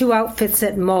one or two outfits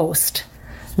at most.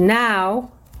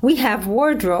 Now, we have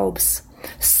wardrobes,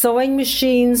 sewing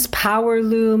machines, power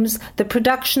looms, the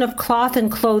production of cloth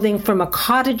and clothing from a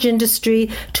cottage industry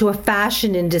to a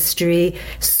fashion industry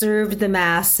served the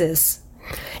masses.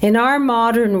 In our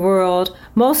modern world,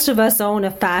 most of us own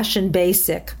a fashion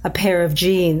basic, a pair of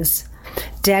jeans.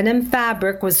 Denim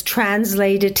fabric was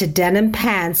translated to denim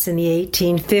pants in the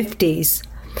 1850s.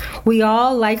 We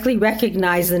all likely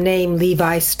recognize the name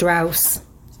Levi Strauss.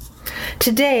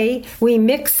 Today, we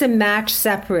mix and match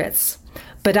separates.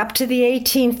 But up to the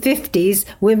 1850s,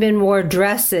 women wore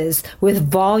dresses with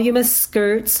voluminous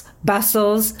skirts,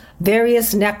 bustles,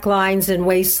 various necklines and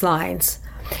waistlines.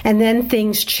 And then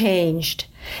things changed.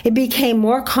 It became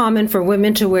more common for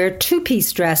women to wear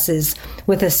two-piece dresses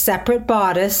with a separate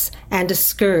bodice and a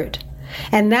skirt.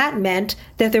 And that meant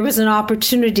that there was an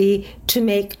opportunity to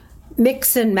mix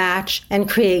and match and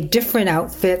create different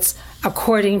outfits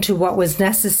according to what was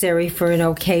necessary for an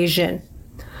occasion.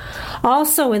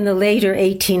 Also in the later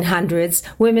 1800s,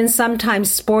 women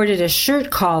sometimes sported a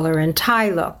shirt collar and tie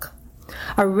look.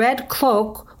 A red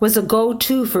cloak was a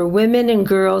go-to for women and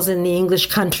girls in the English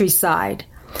countryside,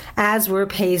 as were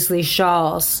paisley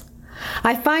shawls.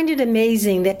 I find it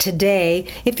amazing that today,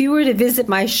 if you were to visit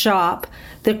my shop,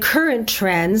 the current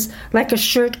trends, like a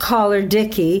shirt collar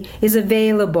dickie, is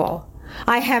available.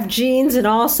 I have jeans in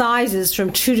all sizes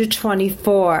from 2 to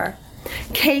 24.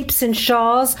 Capes and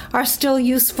shawls are still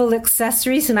useful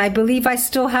accessories, and I believe I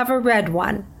still have a red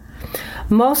one.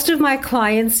 Most of my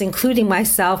clients, including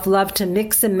myself, love to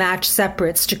mix and match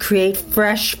separates to create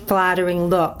fresh, flattering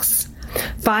looks.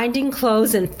 Finding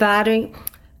clothes that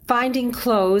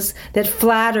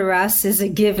flatter us is a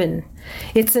given.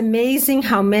 It's amazing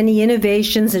how many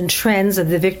innovations and trends of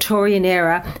the Victorian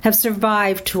era have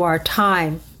survived to our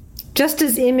time. Just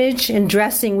as image and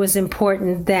dressing was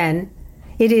important then,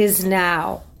 it is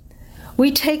now.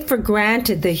 We take for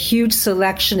granted the huge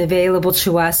selection available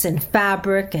to us in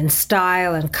fabric and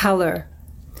style and color.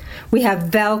 We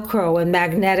have Velcro and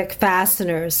magnetic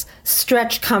fasteners,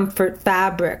 stretch comfort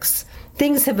fabrics.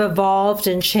 Things have evolved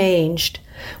and changed.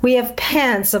 We have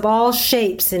pants of all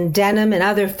shapes in denim and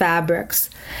other fabrics.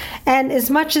 And as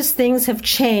much as things have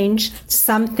changed,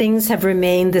 some things have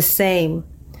remained the same.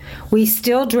 We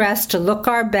still dress to look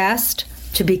our best,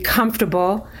 to be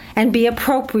comfortable, and be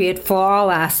appropriate for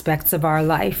all aspects of our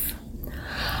life.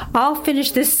 I'll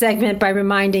finish this segment by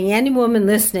reminding any woman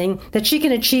listening that she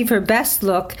can achieve her best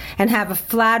look and have a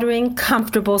flattering,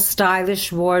 comfortable,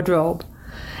 stylish wardrobe.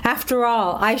 After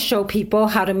all, I show people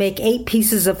how to make 8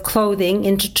 pieces of clothing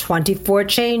into 24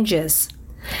 changes.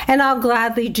 And I'll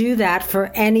gladly do that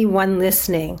for anyone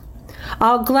listening.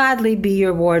 I'll gladly be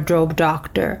your wardrobe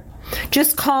doctor.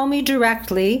 Just call me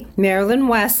directly, Marilyn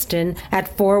Wetston,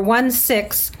 at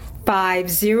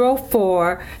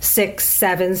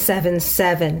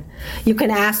 416-504-6777. You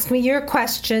can ask me your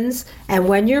questions, and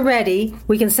when you're ready,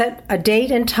 we can set a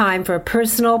date and time for a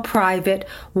personal, private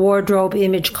wardrobe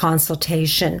image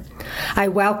consultation. I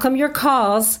welcome your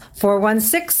calls,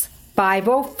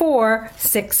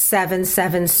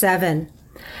 416-504-6777.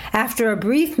 After a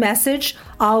brief message,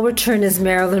 I'll return as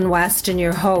Marilyn Wetston,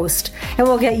 your host, and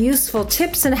we'll get useful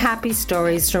tips and happy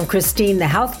stories from Christine, the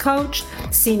health coach,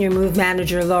 senior move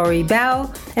manager Laurie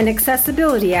Bell, and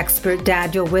accessibility expert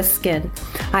Daniel Wiskin.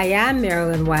 I am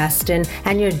Marilyn Wetston,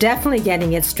 and you're definitely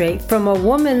getting it straight from a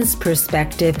woman's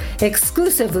perspective,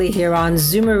 exclusively here on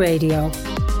Zoomer Radio.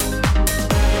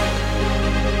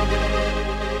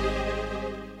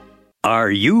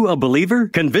 Are you a believer?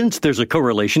 Convinced there's a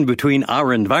correlation between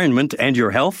our environment and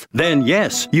your health? Then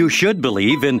yes, you should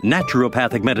believe in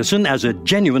naturopathic medicine as a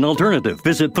genuine alternative.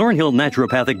 Visit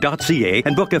thornhillnaturopathic.ca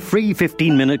and book a free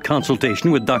 15-minute consultation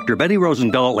with Dr. Betty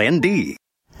Rozendaal, ND.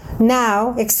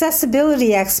 Now,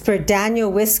 accessibility expert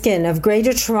Daniel Wiskin of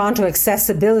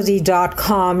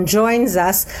GreaterTorontoAccessibility.com joins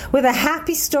us with a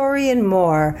happy story and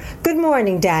more. Good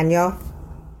morning, Daniel.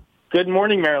 Good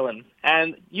morning, Marilyn.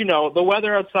 And, you know, the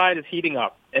weather outside is heating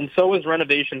up, and so is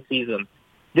renovation season.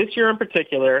 This year in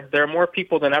particular, there are more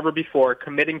people than ever before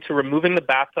committing to removing the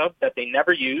bathtub that they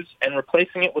never use and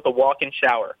replacing it with a walk-in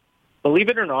shower. Believe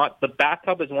it or not, the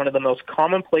bathtub is one of the most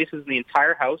common places in the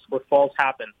entire house where falls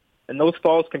happen, and those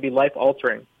falls can be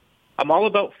life-altering. I'm all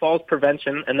about falls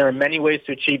prevention, and there are many ways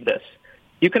to achieve this.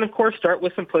 You can, of course, start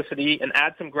with simplicity and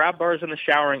add some grab bars in the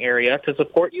showering area to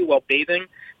support you while bathing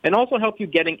and also help you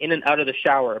getting in and out of the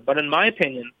shower. But in my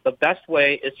opinion, the best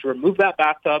way is to remove that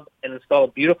bathtub and install a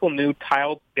beautiful new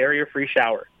tiled, barrier-free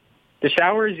shower. The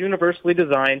shower is universally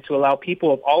designed to allow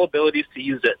people of all abilities to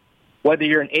use it. Whether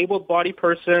you're an able-bodied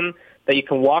person that you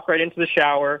can walk right into the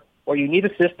shower, or you need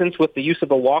assistance with the use of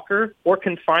a walker, or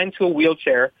confined to a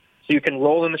wheelchair so you can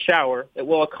roll in the shower, it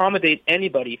will accommodate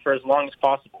anybody for as long as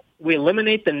possible. We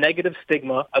eliminate the negative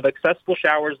stigma of accessible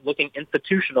showers looking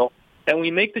institutional, and we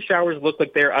make the showers look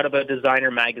like they're out of a designer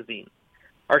magazine.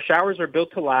 Our showers are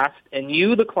built to last, and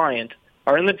you, the client,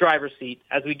 are in the driver's seat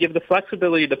as we give the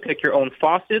flexibility to pick your own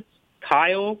faucets,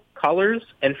 tile, colors,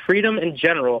 and freedom in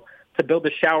general to build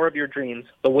the shower of your dreams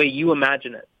the way you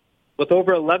imagine it. With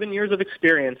over 11 years of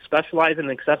experience specializing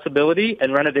in accessibility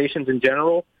and renovations in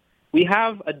general, we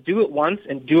have a do-it-once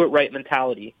and do-it-right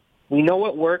mentality. We know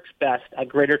what works best at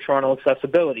Greater Toronto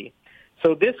Accessibility.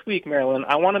 So this week, Marilyn,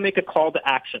 I want to make a call to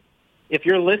action. If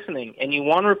you're listening and you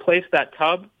want to replace that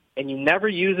tub and you never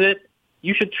use it,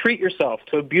 you should treat yourself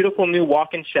to a beautiful new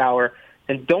walk-in shower,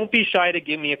 and don't be shy to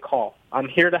give me a call. I'm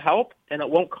here to help, and it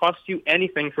won't cost you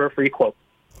anything for a free quote.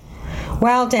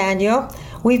 Well, Daniel,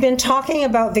 we've been talking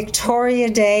about Victoria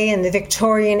Day and the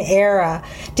Victorian era.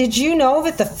 Did you know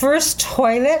that the first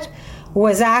toilet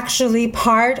was actually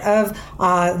part of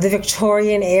the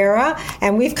Victorian era,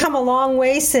 and we've come a long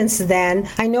way since then.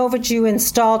 I know that you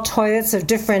install toilets of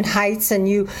different heights and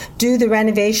you do the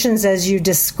renovations as you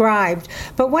described,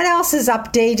 but what else is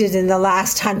updated in the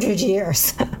last 100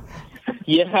 years?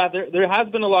 Yeah, there has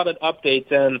been a lot of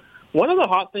updates, and one of the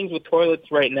hot things with toilets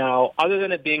right now, other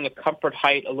than it being a comfort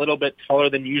height a little bit taller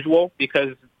than usual,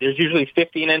 because there's usually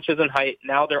 15 inches in height,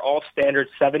 now they're all standard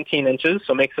 17 inches,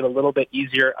 so it makes it a little bit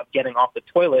easier of getting off the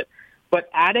toilet. But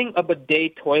adding a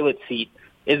bidet toilet seat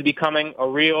is becoming a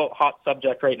real hot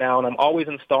subject right now, and I'm always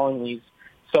installing these.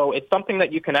 So it's something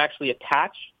that you can actually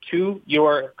attach to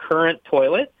your current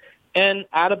toilet and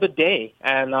add a bidet.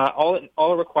 And all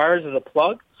it requires is a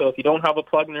plug. So if you don't have a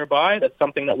plug nearby, that's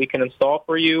something that we can install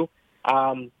for you.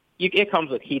 It comes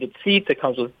with heated seats. It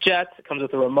comes with jets. It comes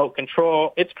with a remote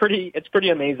control. It's pretty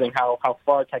amazing how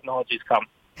far technology's come.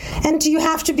 And do you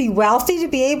have to be wealthy to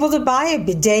be able to buy a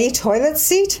bidet toilet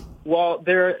seat? Well,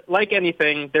 like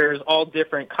anything, there's all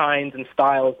different kinds and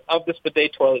styles of this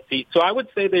bidet toilet seat. So I would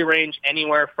say they range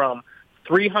anywhere from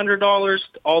 $300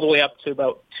 all the way up to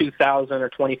about $2,000 or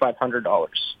 $2,500.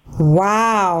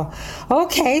 Wow.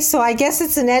 Okay, so I guess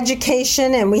it's an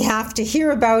education and we have to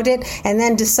hear about it and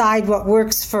then decide what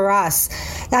works for us.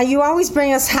 Now, you always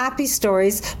bring us happy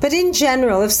stories, but in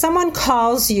general, if someone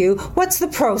calls you, what's the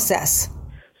process?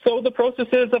 So the process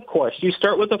is, of course, you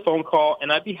start with a phone call,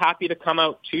 and I'd be happy to come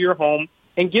out to your home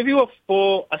and give you a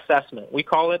full assessment. We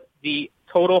call it the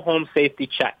total home safety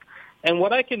check. And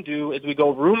what I can do is we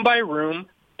go room by room,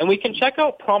 and we can check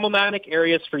out problematic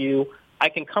areas for you. I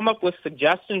can come up with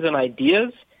suggestions and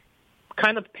ideas,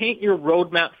 kind of paint your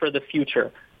roadmap for the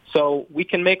future. So we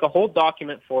can make a whole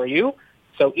document for you.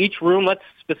 So each room, let's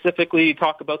specifically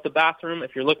talk about the bathroom.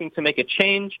 If you're looking to make a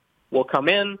change, we'll come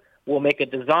in, we'll make a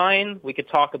design, we could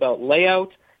talk about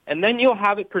layout, and then you'll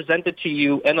have it presented to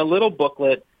you in a little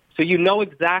booklet so you know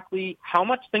exactly how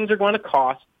much things are going to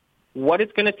cost, what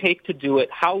it's going to take to do it,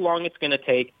 how long it's going to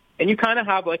take, and you kind of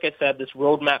have, like I said, this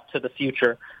roadmap to the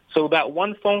future. So that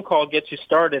one phone call gets you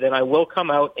started, and I will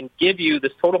come out and give you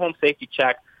this total home safety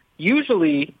check.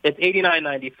 Usually it's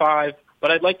 $89.95, but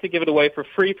I'd like to give it away for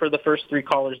free for the first 3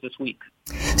 callers this week.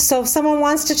 So if someone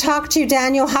wants to talk to you,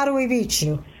 Daniel, how do we reach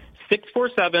you?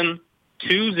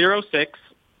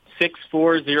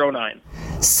 647-206-6409.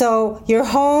 So your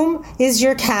home is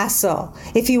your castle.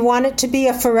 If you want it to be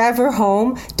a forever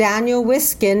home, Daniel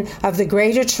Wiskin of the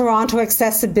Greater Toronto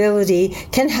Accessibility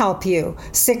can help you.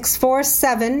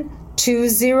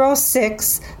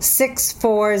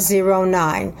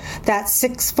 647-206-6409. That's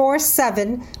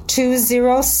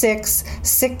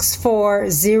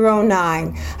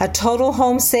 647-206-6409. A total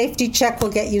home safety check will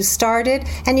get you started,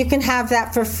 and you can have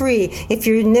that for free if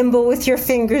you're nimble with your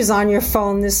fingers on your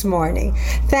phone this morning.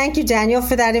 Thank you, Daniel,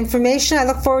 for that information. I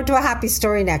look forward to a happy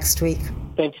story next week.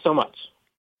 Thank you so much.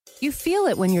 You feel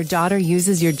it when your daughter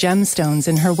uses your gemstones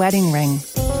in her wedding ring.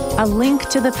 A link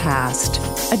to the past,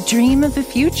 a dream of the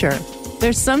future.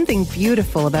 There's something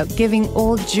beautiful about giving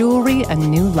old jewelry a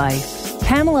new life.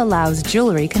 Pamela Lauz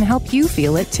Jewelry can help you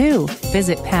feel it too.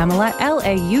 Visit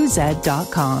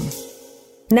PamelaLauz.com.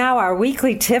 Now our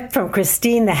weekly tip from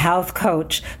Christine, the health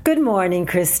coach. Good morning,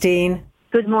 Christine.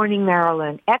 Good morning,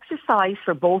 Marilyn. Exercise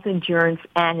for both endurance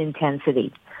and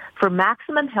intensity. For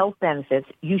maximum health benefits,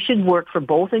 you should work for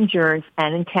both endurance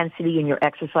and intensity in your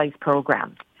exercise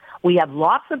program. We have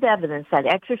lots of evidence that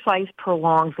exercise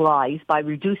prolongs lives by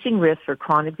reducing risk for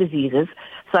chronic diseases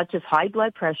such as high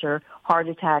blood pressure, heart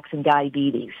attacks, and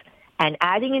diabetes. And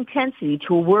adding intensity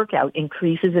to a workout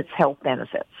increases its health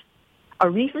benefits. A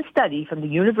recent study from the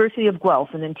University of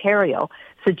Guelph in Ontario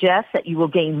suggests that you will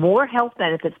gain more health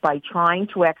benefits by trying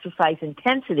to exercise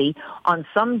intensity on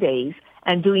some days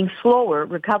and doing slower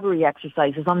recovery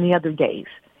exercises on the other days.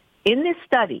 In this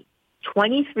study,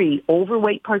 23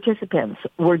 overweight participants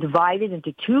were divided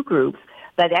into two groups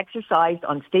that exercised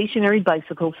on stationary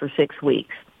bicycles for 6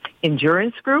 weeks.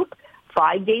 Endurance group,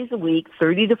 5 days a week,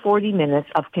 30 to 40 minutes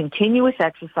of continuous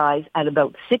exercise at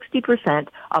about 60%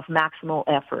 of maximal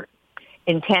effort.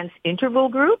 Intense interval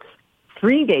groups,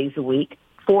 3 days a week,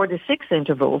 4 to 6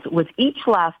 intervals, with each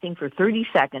lasting for 30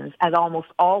 seconds at almost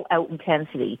all-out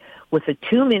intensity, with a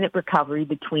 2-minute recovery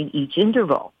between each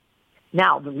interval.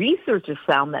 Now, the researchers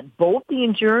found that both the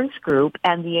endurance group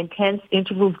and the intense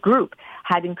intervals group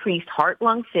had increased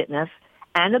heart-lung fitness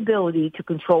and ability to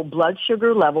control blood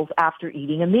sugar levels after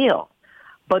eating a meal.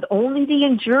 But only the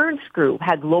endurance group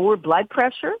had lower blood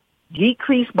pressure,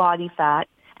 decreased body fat,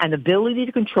 and ability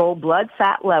to control blood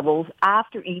fat levels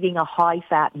after eating a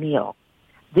high-fat meal.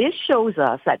 This shows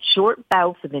us that short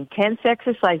bouts of intense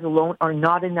exercise alone are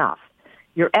not enough.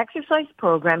 Your exercise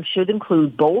program should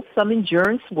include both some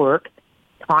endurance work,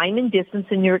 time and distance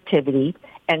in your activity,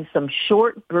 and some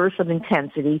short bursts of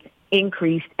intensity,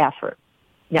 increased effort.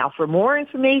 Now, for more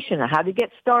information on how to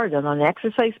get started on an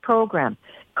exercise program,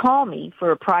 call me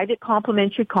for a private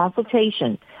complimentary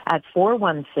consultation at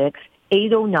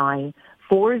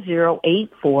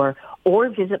 416-809-4084 or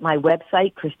visit my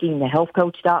website,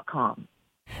 ChristineTheHealthCoach.com.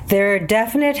 There are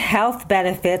definite health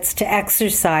benefits to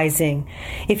exercising.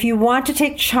 If you want to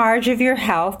take charge of your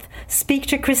health, speak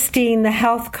to Christine, the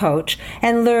health coach,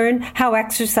 and learn how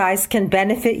exercise can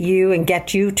benefit you and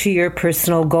get you to your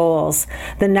personal goals.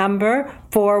 The number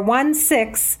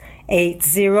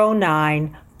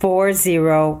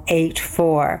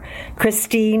 416-809-4084.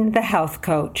 Christine, the health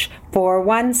coach,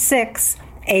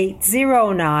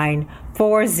 416-809-4084.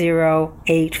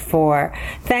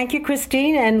 Thank you,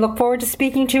 Christine, and look forward to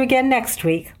speaking to you again next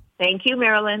week. Thank you,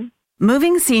 Marilyn.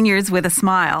 Moving seniors with a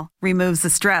smile removes the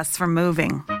stress from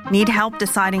moving. Need help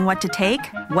deciding what to take,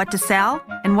 what to sell,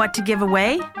 and what to give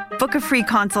away? Book a free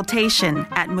consultation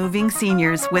at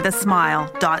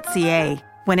movingseniorswithasmile.ca.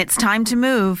 When it's time to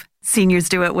move, seniors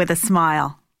do it with a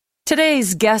smile.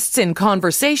 Today's guests in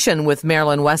conversation with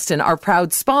Marilyn Wetston are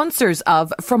proud sponsors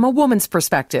of From a Woman's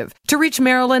Perspective. To reach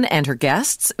Marilyn and her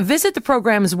guests, visit the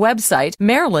program's website,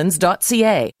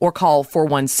 marilyns.ca, or call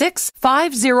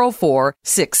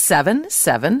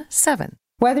 416-504-6777.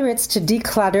 Whether it's to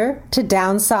declutter, to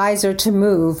downsize, or to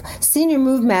move, Senior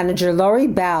Move Manager Laurie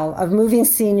Bell of Moving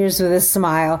Seniors with a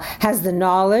Smile has the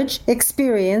knowledge,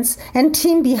 experience, and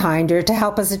team behind her to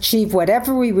help us achieve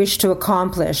whatever we wish to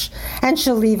accomplish. And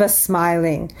she'll leave us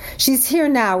smiling. She's here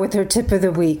now with her tip of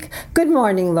the week. Good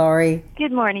morning, Laurie.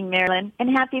 Good morning, Marilyn,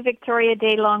 and happy Victoria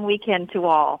Day long weekend to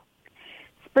all.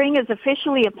 Spring is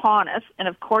officially upon us, and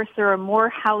of course there are more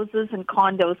houses and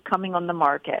condos coming on the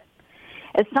market.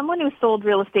 As someone who sold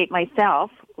real estate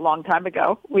myself a long time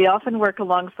ago, we often work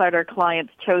alongside our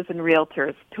clients' chosen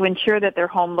realtors to ensure that their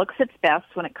home looks its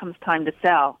best when it comes time to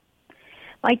sell.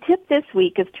 My tip this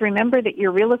week is to remember that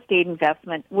your real estate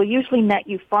investment will usually net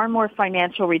you far more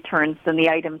financial returns than the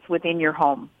items within your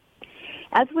home.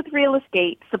 As with real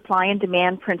estate, supply and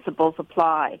demand principles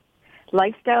apply.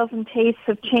 Lifestyles and tastes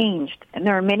have changed, and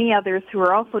there are many others who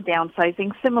are also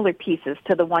downsizing similar pieces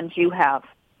to the ones you have.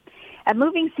 At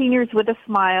Moving Seniors with a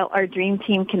Smile, our dream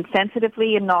team can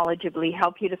sensitively and knowledgeably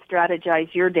help you to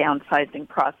strategize your downsizing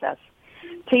process.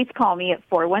 Please call me at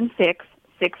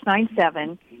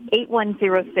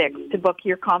 416-697-8106 to book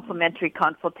your complimentary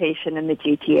consultation in the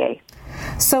GTA.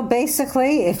 So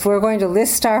basically, if we're going to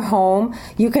list our home,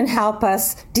 you can help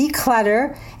us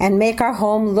declutter and make our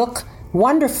home look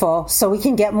wonderful so we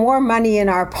can get more money in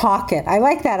our pocket. I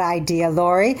like that idea,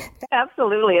 Laurie.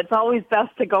 Absolutely. It's always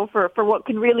best to go for what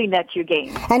can really net you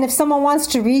gain. And if someone wants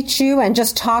to reach you and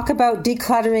just talk about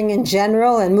decluttering in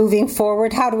general and moving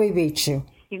forward, how do we reach you?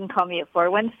 You can call me at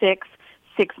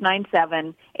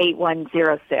 416-697-8106.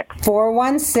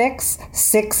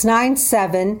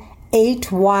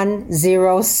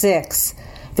 416-697-8106.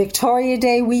 Victoria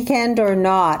Day weekend or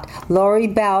not, Laurie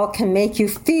Bell can make you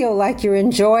feel like you're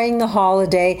enjoying the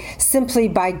holiday simply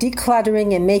by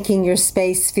decluttering and making your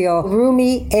space feel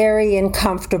roomy, airy, and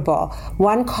comfortable.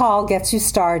 One call gets you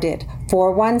started.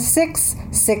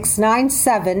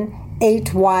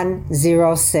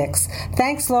 416-697-8106.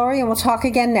 Thanks, Laurie, and we'll talk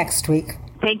again next week.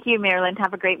 Thank you, Marilyn.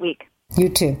 Have a great week. You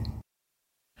too.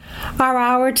 Our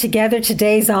hour together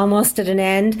today is almost at an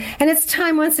end, and it's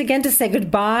time once again to say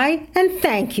goodbye and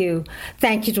thank you.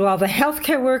 Thank you to all the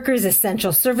healthcare workers,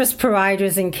 essential service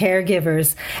providers, and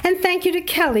caregivers. And thank you to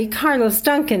Kelly, Carlos,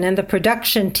 Duncan, and the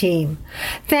production team.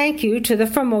 Thank you to the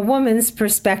From a Woman's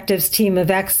Perspectives team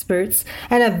of experts,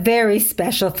 and a very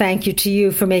special thank you to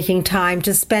you for making time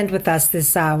to spend with us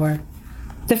this hour.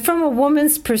 The From a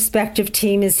Woman's Perspective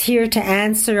team is here to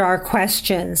answer our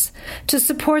questions, to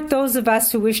support those of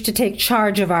us who wish to take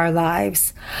charge of our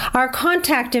lives. Our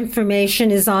contact information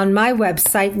is on my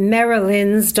website,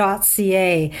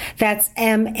 marilyns.ca. That's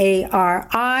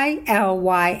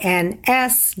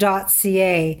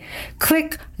MARILYNS.ca.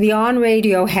 Click the On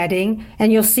Radio heading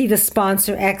and you'll see the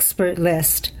sponsor expert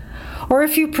list. Or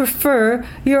if you prefer,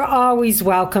 you're always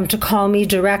welcome to call me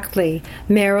directly,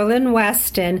 Marilyn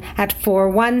Wetston, at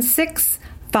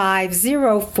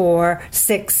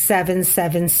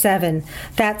 416-504-6777.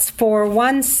 That's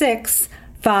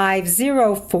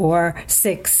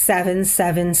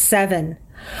 416-504-6777.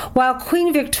 While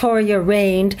Queen Victoria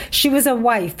reigned, she was a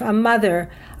wife, a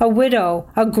mother, a widow,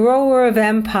 a grower of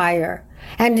empire.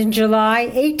 And in July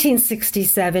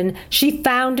 1867, she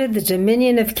founded the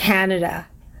Dominion of Canada.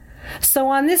 So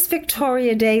on this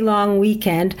Victoria Day long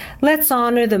weekend, let's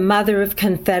honor the Mother of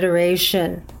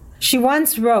Confederation. She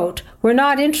once wrote, "We're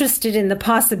not interested in the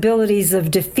possibilities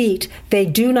of defeat. They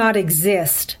do not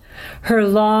exist." Her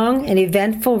long and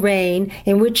eventful reign,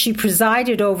 in which she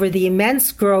presided over the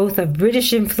immense growth of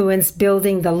British influence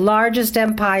building the largest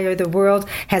empire the world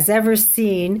has ever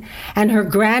seen, and her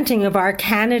granting of our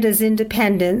Canada's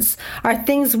independence, are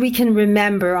things we can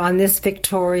remember on this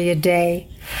Victoria Day.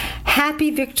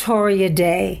 Happy Victoria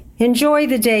Day. Enjoy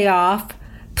the day off.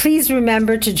 Please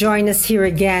remember to join us here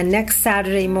again next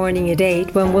Saturday morning at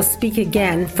 8 when we'll speak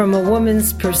again from a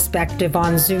woman's perspective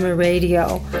on Zoomer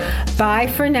Radio. Bye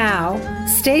for now.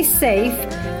 Stay safe.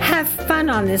 Have fun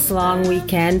on this long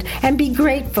weekend and be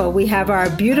grateful we have our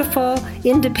beautiful,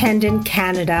 independent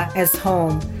Canada as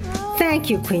home. Thank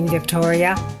you, Queen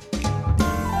Victoria.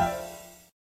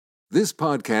 This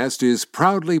podcast is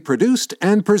proudly produced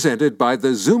and presented by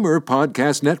the Zoomer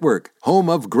Podcast Network, home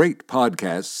of great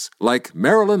podcasts like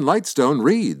Marilyn Wetston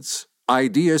Reads,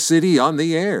 Idea City on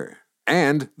the Air,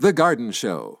 and The Garden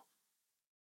Show.